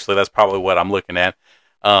 financially, that's probably what I'm looking at.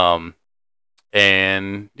 And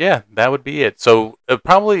yeah, that would be it. So it'd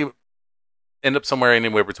probably end up somewhere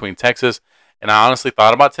anywhere between Texas and I honestly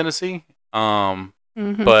thought about Tennessee,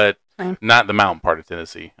 but not the mountain part of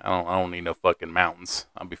Tennessee. I don't need no fucking mountains.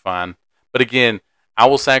 I'll be fine. But again, I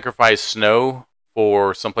will sacrifice snow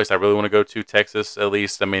for someplace I really want to go to, Texas at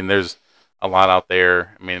least. I mean, there's a lot out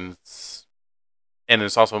there. I mean, it's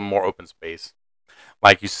also more open space.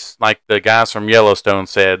 Like the guys from Yellowstone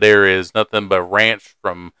said, there is nothing but ranch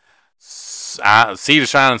from sea to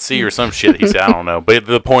shining sea or some shit. He said, I don't know. But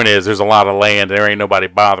the point is, there's a lot of land. There ain't nobody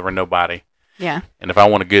bothering nobody. Yeah. And if I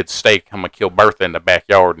want a good steak, I'm gonna kill Bertha in the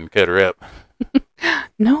backyard and cut her up.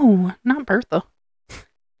 No, not Bertha.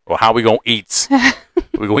 Well, how we gonna eat?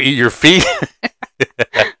 We gonna eat your feet?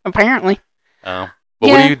 Apparently. But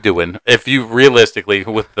what are you doing? If you realistically,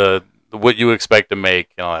 with the what you expect to make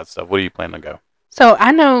and all that stuff, what are you planning to go? So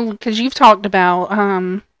I know because you've talked about,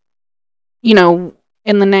 in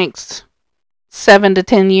the next 7 to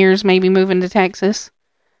 10 years, maybe moving to Texas.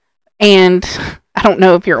 And I don't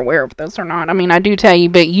know if you're aware of this or not. I mean, I do tell you,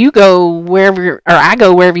 but you go wherever, or I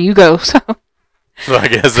go wherever you go. So I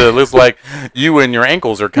guess it looks like you and your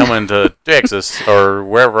ankles are coming to Texas or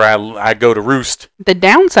wherever I go to roost. The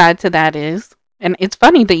downside to that is, and it's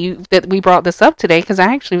funny that we brought this up today because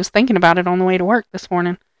I actually was thinking about it on the way to work this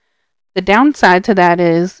morning. The downside to that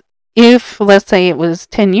is, if let's say it was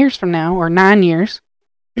 10 years from now or 9 years,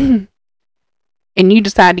 and you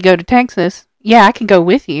decide to go to Texas, yeah, I could go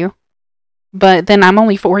with you. But then I'm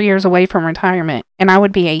only 4 years away from retirement, and I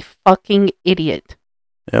would be a fucking idiot.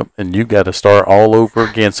 Yep, and you got to start all over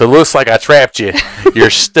again. So it looks like I trapped you. You're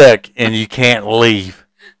stuck, and you can't leave.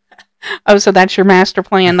 Oh, so that's your master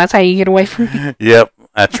plan. That's how you get away from me? Yep,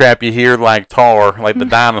 I trap you here like tar, like the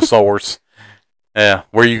dinosaurs. Yeah,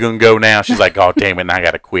 where you going to go now? She's like, oh, damn it, I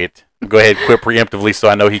got to quit. Go ahead, quit preemptively so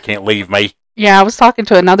I know he can't leave me. Yeah, I was talking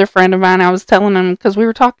to another friend of mine. I was telling him, because we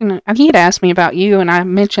were talking, he had asked me about you, and I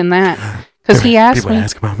mentioned that. Because he asked me.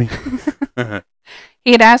 Ask about me.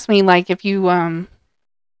 He had asked me, like, if you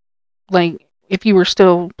were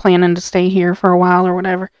still planning to stay here for a while or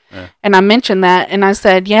whatever. Yeah. And I mentioned that, and I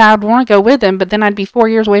said, yeah, I'd want to go with him, but then I'd be 4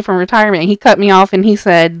 years away from retirement. And he cut me off, and he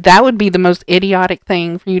said, that would be the most idiotic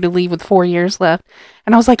thing for you to leave with 4 years left.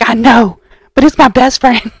 And I was like, I know, but it's my best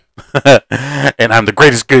friend. And I'm the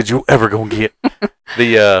greatest good you ever gonna get.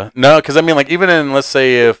 No, because I mean, like, even in, let's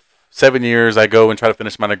say, if 7 years I go and try to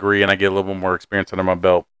finish my degree and I get a little bit more experience under my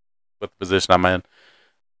belt with the position I'm in,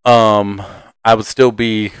 I would still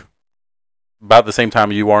be about the same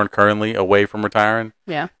time you are currently away from retiring.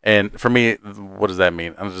 Yeah. And for me, what does that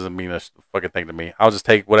mean? It doesn't mean a fucking thing to me. I'll just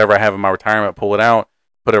take whatever I have in my retirement, pull it out,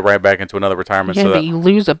 put it right back into another retirement. Yeah, but you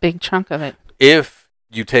lose a big chunk of it. If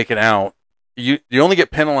you take it out, you only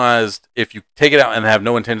get penalized if you take it out and have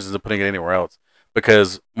no intentions of putting it anywhere else.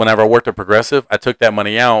 Because whenever I worked at Progressive, I took that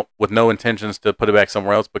money out with no intentions to put it back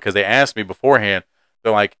somewhere else because they asked me beforehand.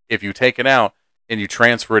 They're like, if you take it out and you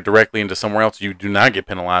transfer it directly into somewhere else, you do not get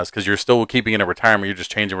penalized because you're still keeping it in retirement. You're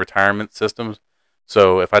just changing retirement systems.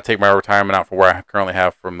 So if I take my retirement out for where I currently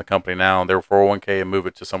have from the company now, their 401k, and move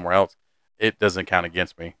it to somewhere else, it doesn't count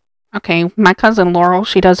against me. Okay, my cousin Laurel,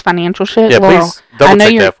 she does financial shit. Yeah, Laurel, please double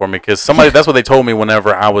check that for me because that's what they told me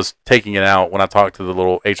whenever I was taking it out when I talked to the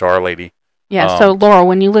little HR lady. Yeah, so Laurel,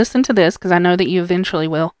 when you listen to this, because I know that you eventually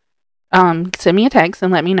will, send me a text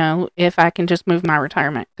and let me know if I can just move my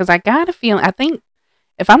retirement. Because I got a feeling, I think,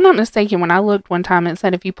 if I'm not mistaken, when I looked one time, it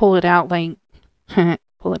said if you pull it out, like,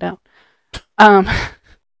 pull it out. I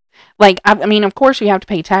mean, of course you have to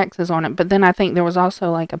pay taxes on it, but then I think there was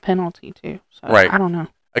also, like, a penalty, too. So, right. I don't know.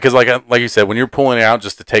 Because, like you said, when you're pulling it out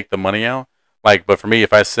just to take the money out, but for me,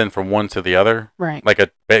 if I send from one to the other, right, like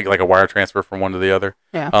a wire transfer from one to the other,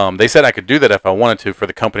 yeah. They said I could do that if I wanted to for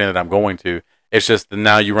the company that I'm going to. It's just that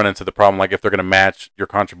now you run into the problem, like if they're going to match your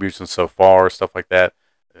contributions so far, stuff like that,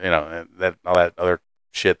 that all that other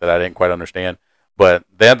shit that I didn't quite understand. But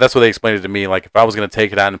that's what they explained it to me. Like if I was going to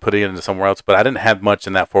take it out and put it into somewhere else, but I didn't have much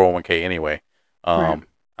in that 401k anyway. Right.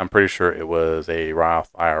 I'm pretty sure it was a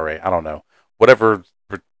Roth IRA. I don't know. Whatever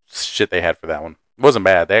shit they had for that one. It wasn't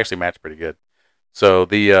bad. They actually matched pretty good. So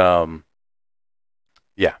yeah.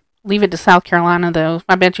 Leave it to South Carolina though.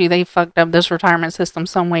 I bet you they fucked up this retirement system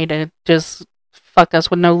some way to just fuck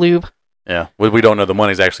us with no lube. Yeah, we don't know. The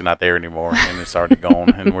money's actually not there anymore, and it's already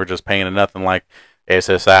gone, and we're just paying nothing like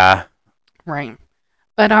SSI. Right.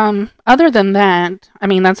 But other than that, I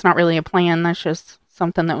mean, that's not really a plan. That's just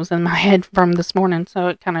something that was in my head from this morning, so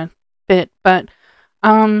it kind of fit. But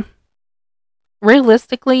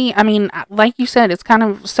realistically, I mean, like you said, it's kind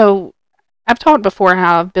of so. I've talked before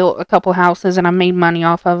how I've built a couple houses and I made money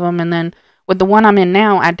off of them, and then with the one I'm in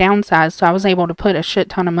now, I downsized, so I was able to put a shit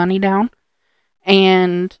ton of money down,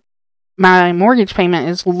 and my mortgage payment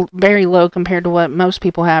is very low compared to what most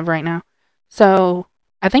people have right now. So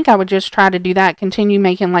I think I would just try to do that, continue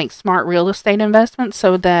making like smart real estate investments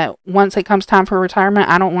so that once it comes time for retirement,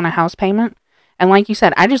 I don't want a house payment. And like you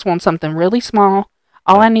said, I just want something really small.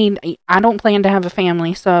 All I need, I don't plan to have a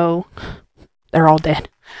family, so they're all dead.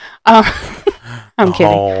 I'm kidding.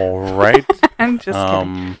 All right. I'm just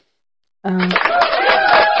kidding.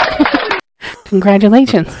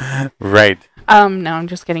 Congratulations. Right. No, I'm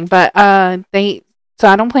just kidding. But so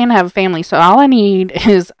I don't plan to have a family. So all I need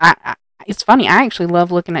is I it's funny. I actually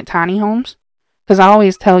love looking at tiny homes. Because I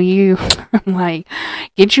always tell you, I'm like,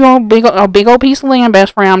 get you a big old piece of land,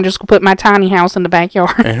 best friend. I'm just going to put my tiny house in the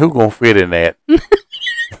backyard. And who gonna fit in that?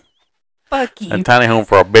 Fuck you. A tiny home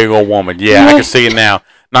for a big old woman. Yeah, I can see it now.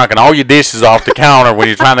 Knocking all your dishes off the counter when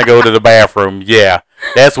you're trying to go to the bathroom. Yeah,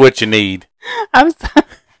 that's what you need. I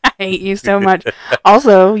hate you so much.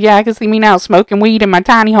 Also, yeah, I can see me now smoking weed in my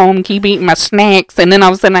tiny home and keep eating my snacks. And then all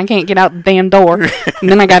of a sudden I can't get out the damn door. And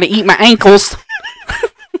then I got to eat my ankles.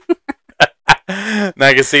 Now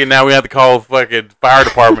I can see now we have to call the fucking fire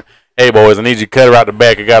department. Hey boys, I need you to cut her out the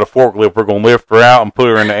back. I got a forklift. We're gonna lift her out and put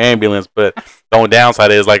her in the ambulance. But the only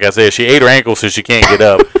downside is, like I said, she ate her ankle so she can't get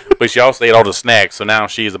up. But she also ate all the snacks, so now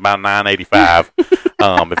she's about 985.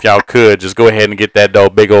 If y'all could just go ahead and get that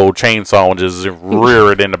big old chainsaw and just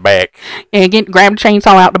rear it in the back. Yeah, grab a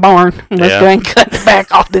chainsaw out the barn and let's go ahead and cut the back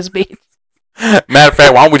off this bitch. Matter of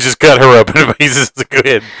fact, why don't we just cut her up in pieces? Go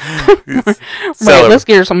ahead. Right, let's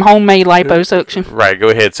get her some homemade liposuction. Right, go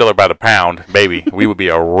ahead, sell her by the pound, baby. We would be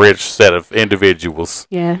a rich set of individuals.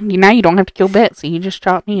 Yeah, now you don't have to kill Betsy. You just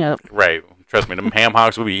chop me up. Right. Trust me, them ham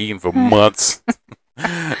hocks we'll be eating for months.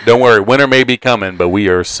 Don't worry, winter may be coming, but we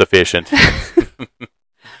are sufficient.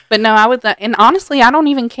 But no, I would, and honestly, I don't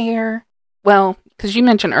even care. Well, because you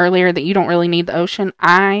mentioned earlier that you don't really need the ocean.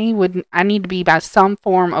 I need to be by some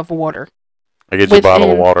form of water. I get you a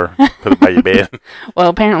bottle of water, put it by your bed. Well,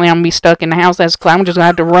 apparently I'm going to be stuck in the house. I'm just going to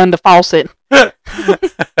have to run the faucet.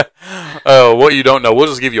 Oh, what you don't know, we'll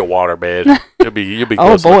just give you a water bed. You'll be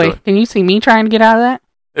oh, boy. Can you see me trying to get out of that?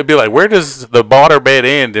 It'd be like, where does the water bed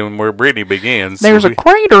end and where Brittany begins? There's a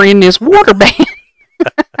crater in this water bed.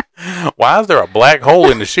 Why is there a black hole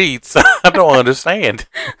in the sheets? I don't understand.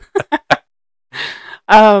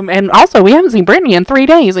 And also, we haven't seen Brittany in 3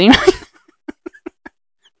 days.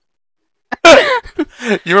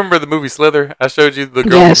 You remember the movie Slither? I showed you the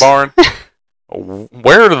girl in the barn.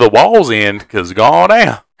 Where do the walls end? Because gone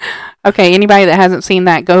down. Okay, anybody that hasn't seen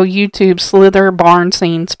that, go YouTube Slither barn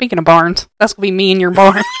scene. Speaking of barns, that's going to be me in your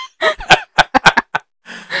barn.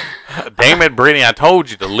 Damn it, Brittany, I told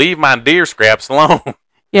you to leave my deer scraps alone.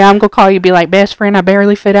 Yeah, I'm going to call you and be like, best friend, I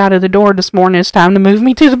barely fit out of the door this morning. It's time to move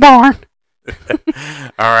me to the barn. All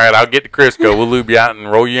right, I'll get to Crisco. We'll lube you out and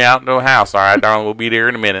roll you out into a house. All right, darling, we'll be there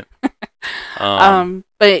in a minute.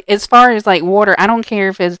 But as far as like water, I don't care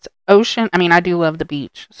if it's ocean. I mean, I do love the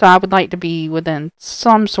beach, so I would like to be within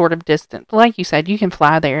some sort of distance. But like you said, you can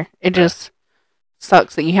fly there. It just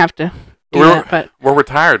sucks that you have to do that. But we're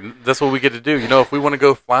retired. That's what we get to do. You know, if we want to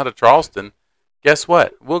go fly to Charleston, guess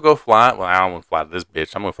what? We'll go fly. Well, I don't want to fly to this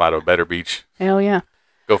bitch. I'm going to fly to a better beach. Hell yeah.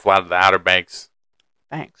 Go fly to the Outer Banks.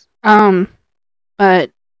 Thanks.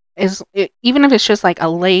 But even if it's just like a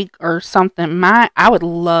lake or something, I would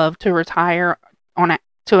love to retire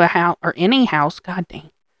to a house or any house. God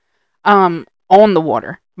dang. On the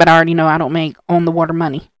water, but I already know I don't make on the water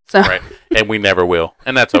money. So right, and we never will,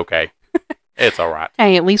 and that's okay. It's all right.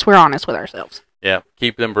 Hey, at least we're honest with ourselves. Yeah,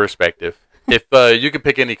 keep it in perspective. If you could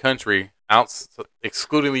pick any country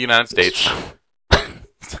excluding the United States,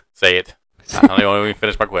 say it. I don't even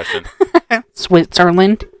finish my question.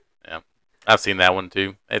 Switzerland. I've seen that one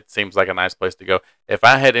too. It seems like a nice place to go. If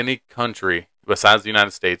I had any country besides the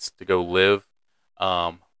United States to go live,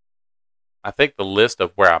 I think the list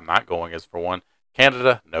of where I'm not going is, for one,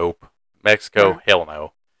 Canada, nope. Mexico, hell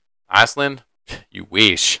no. Iceland, you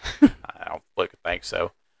wish. I don't think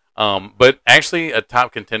so. But actually a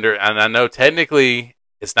top contender, and I know technically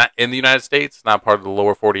it's not in the United States, it's not part of the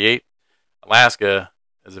lower 48. Alaska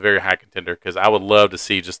is a very high contender because I would love to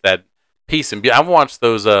see just that peace and beauty. I've watched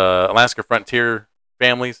those Alaska Frontier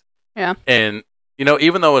families. Yeah. And, you know,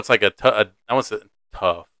 even though it's like I won't say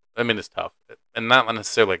tough. I mean, it's tough. And not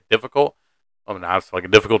necessarily like difficult. I mean, it's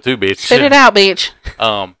fucking difficult too, bitch. Spit it out, bitch.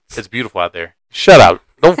 It's beautiful out there. Shut up.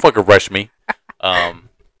 Don't fucking rush me.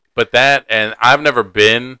 But that, and I've never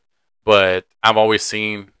been, but I've always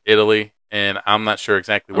seen Italy, and I'm not sure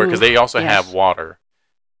exactly where, because they also have water.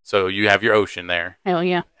 So you have your ocean there. Hell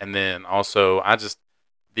yeah. And then also,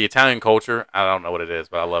 the Italian culture, I don't know what it is,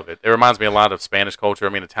 but I love it. It reminds me a lot of Spanish culture. I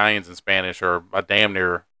mean, Italians and Spanish are damn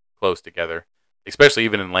near close together, especially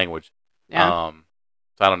even in language. Yeah.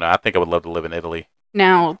 So I don't know. I think I would love to live in Italy.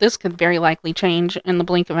 Now, this could very likely change in the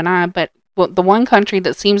blink of an eye, but the one country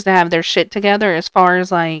that seems to have their shit together as far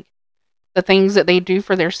as like the things that they do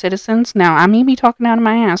for their citizens. Now, I may be talking out of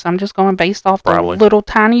my ass. I'm just going based off the little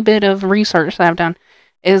tiny bit of research that I've done.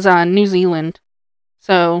 Is New Zealand.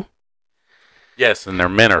 So. Yes, and their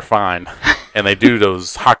men are fine, and they do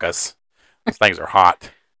those hakas. Those things are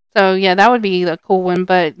hot. So yeah, that would be the cool one.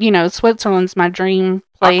 But you know, Switzerland's my dream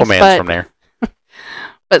place. Aquaman's from there.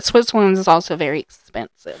 But Switzerland is also very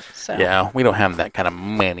expensive. So Yeah, we don't have that kind of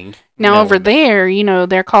money. now No. over there,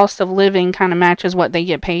 their cost of living kind of matches what they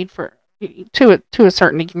get paid for to a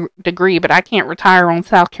certain degree. But I can't retire on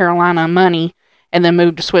South Carolina money and then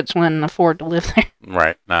move to Switzerland and afford to live there.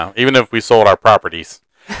 Right. No. Even if we sold our properties,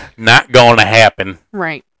 not going to happen.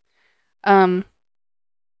 Right. But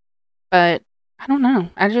I don't know.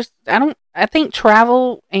 I think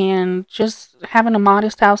travel and just having a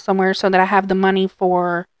modest house somewhere so that I have the money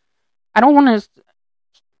for, I don't want to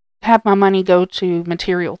have my money go to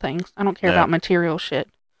material things. I don't care about material shit.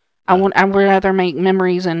 No. I'd rather make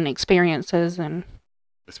memories and experiences and.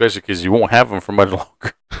 Especially because you won't have them for much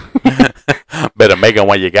longer. Better make them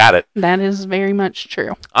while you got it. That is very much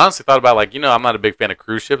true. I honestly thought about, I'm not a big fan of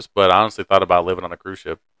cruise ships, but I honestly thought about living on a cruise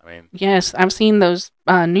ship. Yes, I've seen those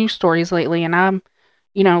news stories lately, and I'm,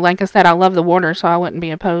 like I said, I love the water, so I wouldn't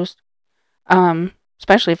be opposed.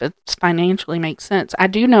 Especially if it financially makes sense. I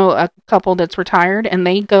do know a couple that's retired, and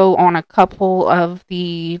they go on a couple of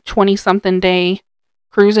the 20-something day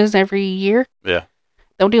cruises every year. Yeah.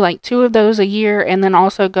 They'll do 2 of those a year, and then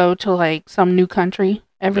also go to some new country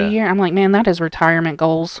every year. I'm like, man, that is retirement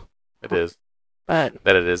goals. It is. But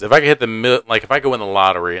that it is. If I could hit if I go win the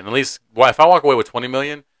lottery, and at least, if I walk away with $20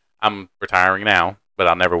 million, I'm retiring now, but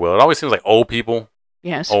I never will. It always seems like old people,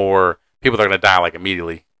 yes, or people that are going to die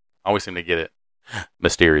immediately. Always seem to get it.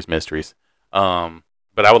 Mysterious mysteries. But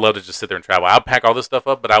I would love to just sit there and travel. I'd pack all this stuff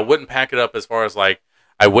up, but I wouldn't pack it up as far as I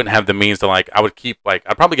wouldn't have the means to I would keep I'd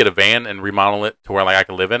probably get a van and remodel it to where I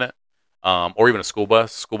could live in it, or even a school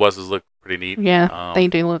bus. School buses look pretty neat. Yeah, they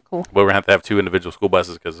do look cool. But we're going to have 2 individual school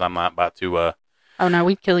buses because I'm not about to. Oh no,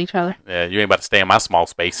 we'd kill each other. Yeah, you ain't about to stay in my small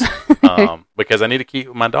space. Because I need to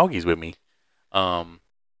keep my doggies with me. So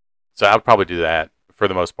I would probably do that for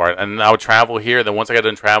the most part. And I would travel here. Then once I got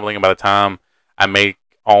done traveling, and by the time I make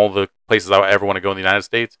all the places I ever want to go in the United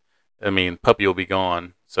States, puppy will be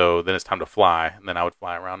gone. So then it's time to fly. And then I would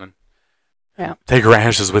fly around and take her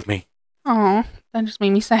ashes with me. Oh, that just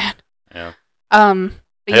made me sad. Yeah.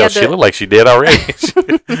 Hell, she looked like she did already.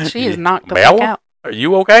 She is knocked the fuck out. Are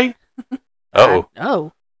you okay?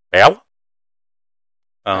 Oh. Bella?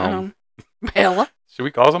 Bella? Should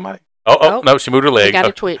we call somebody? Oh, no, she moved her leg. She got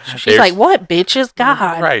a twitch. She's like, what, bitches?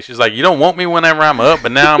 God. Right. She's like, you don't want me whenever I'm up,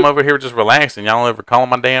 but now I'm over here just relaxing. Y'all ever calling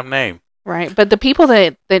my damn name. Right. But the people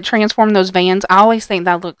that transform those vans, I always think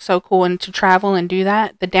that looks so cool, and to travel and do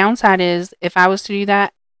that. The downside is, if I was to do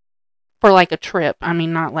that for a trip,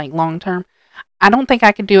 not long term, I don't think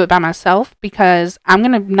I could do it by myself because I'm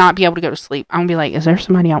going to not be able to go to sleep. I'm going to be like, is there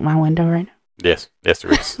somebody out my window right now? Yes,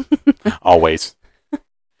 there is. Always.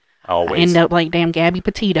 I end up like damn Gabby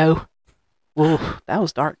Petito. Ooh, that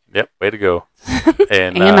was dark. Yep, way to go.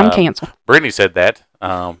 And I'm canceled. Brittany said that.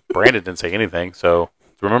 Brandon didn't say anything, so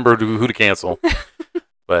remember who to cancel.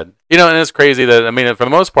 But, and it's crazy that, for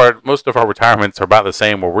the most part, most of our retirements are about the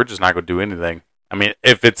same, where we're just not going to do anything.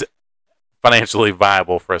 If it's financially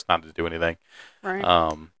viable for us not to do anything. Right.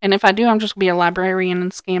 And if I do, I'm just going to be a librarian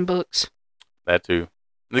and scan books. That too.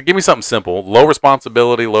 Give me something simple. Low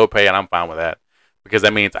responsibility, low pay, and I'm fine with that. Because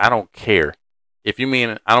that means I don't care. If you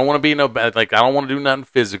mean I don't want to be I don't want to do nothing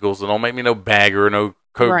physical, so don't make me no bagger or no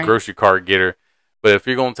grocery cart getter. But if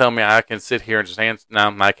you're going to tell me I can sit here and just answer,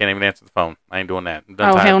 no, I can't even answer the phone. I ain't doing that.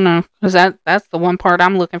 Oh, hell no. Because that's the one part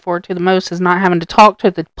I'm looking forward to the most, is not having to talk to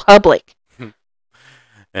the public.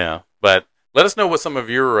 Yeah. But let us know what some of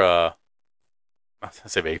your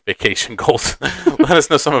vacation goals. Let us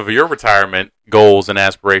know some of your retirement goals and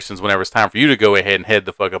aspirations whenever it's time for you to go ahead and head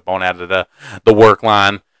the fuck up on out of the work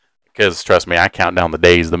line. Because trust me, I count down the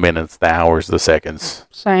days, the minutes, the hours, the seconds.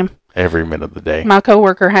 Same. Every minute of the day. My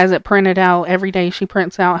coworker has it printed out every day. She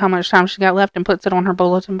prints out how much time she got left and puts it on her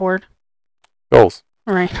bulletin board. Goals.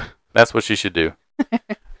 Right. That's what she should do.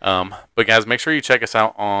 But guys, make sure you check us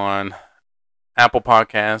out on Apple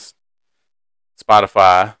Podcasts,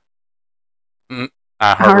 Spotify,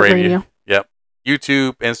 iHeartRadio. Yep.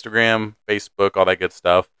 YouTube, Instagram, Facebook, all that good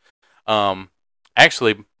stuff.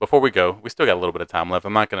 Actually, before we go, we still got a little bit of time left.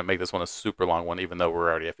 I'm not going to make this one a super long one, even though we're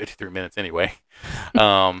already at 53 minutes anyway.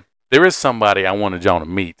 There is somebody I wanted y'all to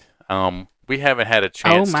meet. We haven't had a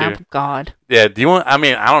chance to. Oh, my God. Yeah, do you want, I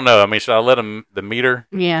don't know. Should I let the meet her?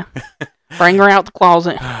 Yeah. Bring her out the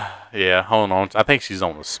closet. Yeah, hold on. I think she's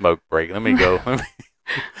on a smoke break. Let me go.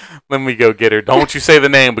 Let me go get her. Don't you say the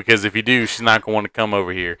name, because if you do, she's not going to come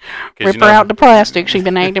over here. Rip her out the plastic. She's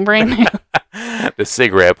been acting brand new. The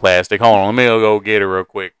cigarette plastic. Hold on. Let me go get her real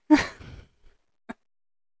quick.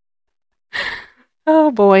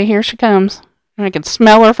 Oh, boy. Here she comes. I can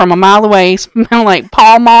smell her from a mile away. Smell like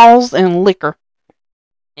Pall Malls and liquor.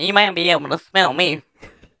 You might be able to smell me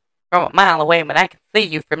from a mile away, but I can see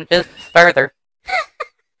you from just further.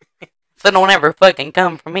 So don't ever fucking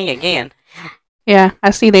come for me again. Yeah,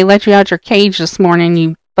 I see they let you out your cage this morning,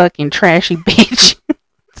 you fucking trashy bitch.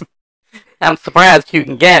 I'm surprised you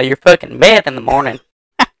can get out of your fucking bed in the morning.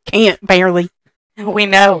 Can't, barely. We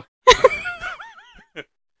know.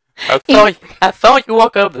 I saw you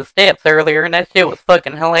walk up the steps earlier, and that shit was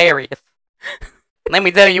fucking hilarious. Let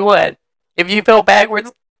me tell you what, if you fell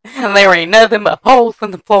backwards, there ain't nothing but holes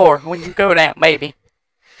in the floor when you go down, baby.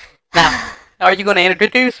 Now, are you gonna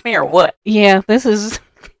introduce me or what? Yeah, this is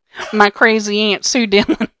my crazy aunt, Sue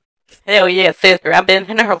Dillon. Hell yeah, sister, I've been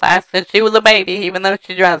in her life since she was a baby, even though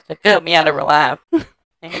she tries to cut me out of her life.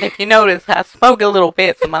 And if you notice, I smoke a little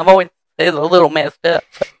bit, so my voice is a little messed up.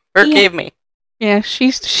 So forgive me. Yeah,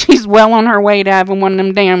 she's well on her way to having one of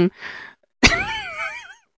them damn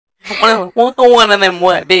One of them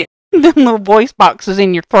what, bitch? them little voice boxes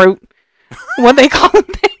in your throat. What they call them?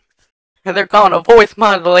 They're calling a voice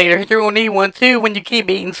modulator. You're gonna need one too when you keep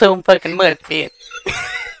eating so fucking much, bitch.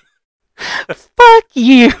 Fuck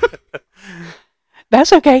you.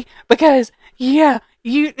 That's okay, because, yeah,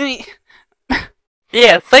 you...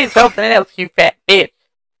 Yeah, say something else, you fat bitch.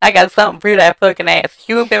 I got something for that fucking ass.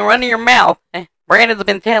 You've been running your mouth. Brandon's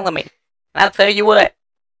been telling me. And I'll tell you what.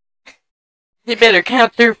 You better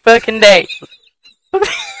count your fucking days.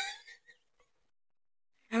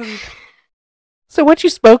 So what you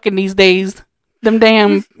smoking these days? Them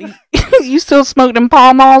damn... you still smoke them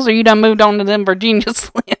Pall Malls, or you done moved on to them Virginia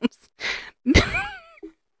Slims?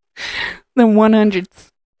 Them 100s.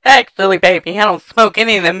 Actually, baby, I don't smoke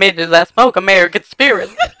any of them midgets. I smoke American Spirit.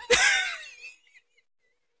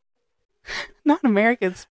 Not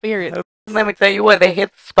American Spirit. Let me tell you what, they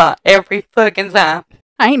hit the spot every fucking time.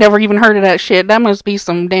 I ain't never even heard of that shit. That must be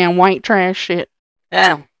some damn white trash shit.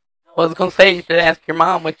 Damn. I was gonna say you should ask your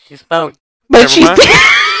mom what she smoked. But she's...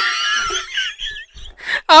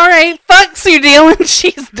 Alright, fuck Sue Dillon.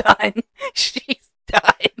 She's done. She's done.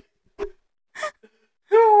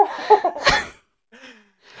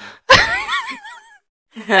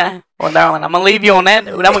 Well, darling, I'm gonna leave you on that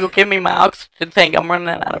note. I'm gonna go give me my oxygen tank. I'm running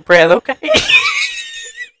out of breath, okay?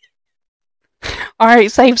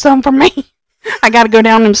 Alright, save some for me. I gotta go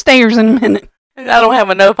down them stairs in a minute. I don't have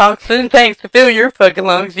enough oxygen tanks to fill your fucking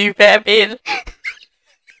lungs, you fat bitch.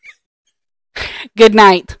 Good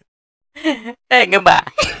night. Hey, goodbye.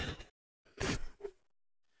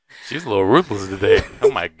 She's a little ruthless today.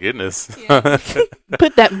 Oh my goodness. Yeah.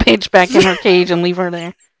 Put that bitch back in her cage and leave her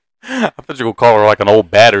there. I thought you would call her like an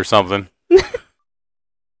old bat or something.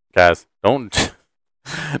 Guys, don't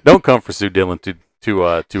come for Sue Dillon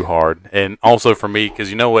too hard. And also for me,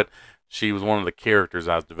 because you know what? She was one of the characters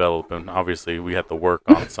I was developing. Obviously, we had to work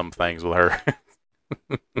on some things with her.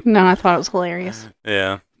 No, I thought it was hilarious.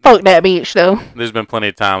 Yeah. Fuck that bitch, though. There's been plenty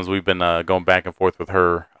of times we've been going back and forth with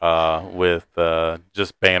her with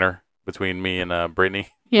just banter between me and Brittany.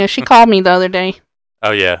 Yeah, she called me the other day.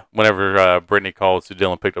 Oh, yeah. Whenever Brittany called, Sue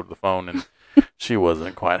Dillon picked up the phone, and she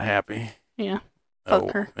wasn't quite happy. Yeah.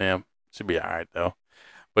 Fuck her. Yeah. She'll be all right, though.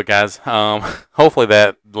 But, guys, hopefully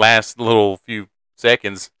that last little few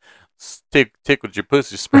seconds tickled your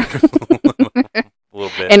pussy sprinkles a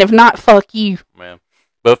little bit. And if not, fuck you. Man.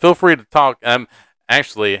 But feel free to talk.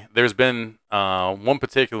 Actually, there's been one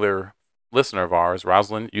particular listener of ours,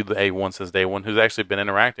 Rosalind, you the A1 since day one, who's actually been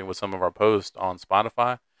interacting with some of our posts on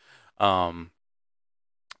Spotify.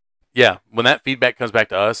 Yeah, when that feedback comes back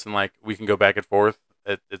to us and like we can go back and forth,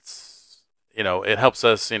 it's it helps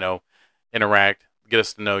us interact, get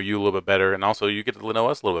us to know you a little bit better, and also you get to know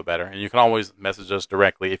us a little bit better. And you can always message us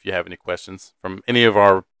directly if you have any questions from any of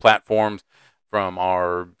our platforms, from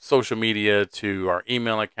our social media to our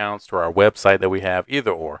email accounts to our website that we have,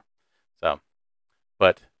 either or. So,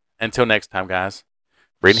 but until next time, guys.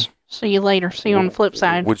 Brittany, see you later. See you on the flip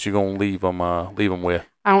side. What you gonna leave them with?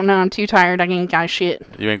 I don't know. I'm too tired. I ain't got shit.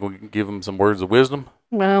 You ain't gonna give them some words of wisdom?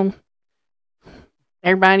 Well,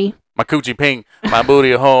 everybody, my coochie pink, my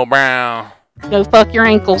booty a hole brown. Go fuck your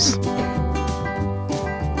ankles.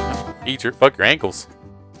 Fuck your ankles.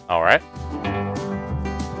 All right.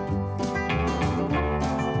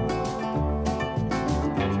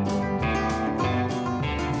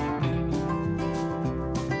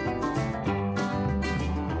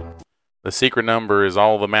 The secret number is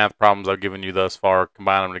all the math problems I've given you thus far.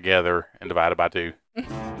 Combine them together and divide it by 2.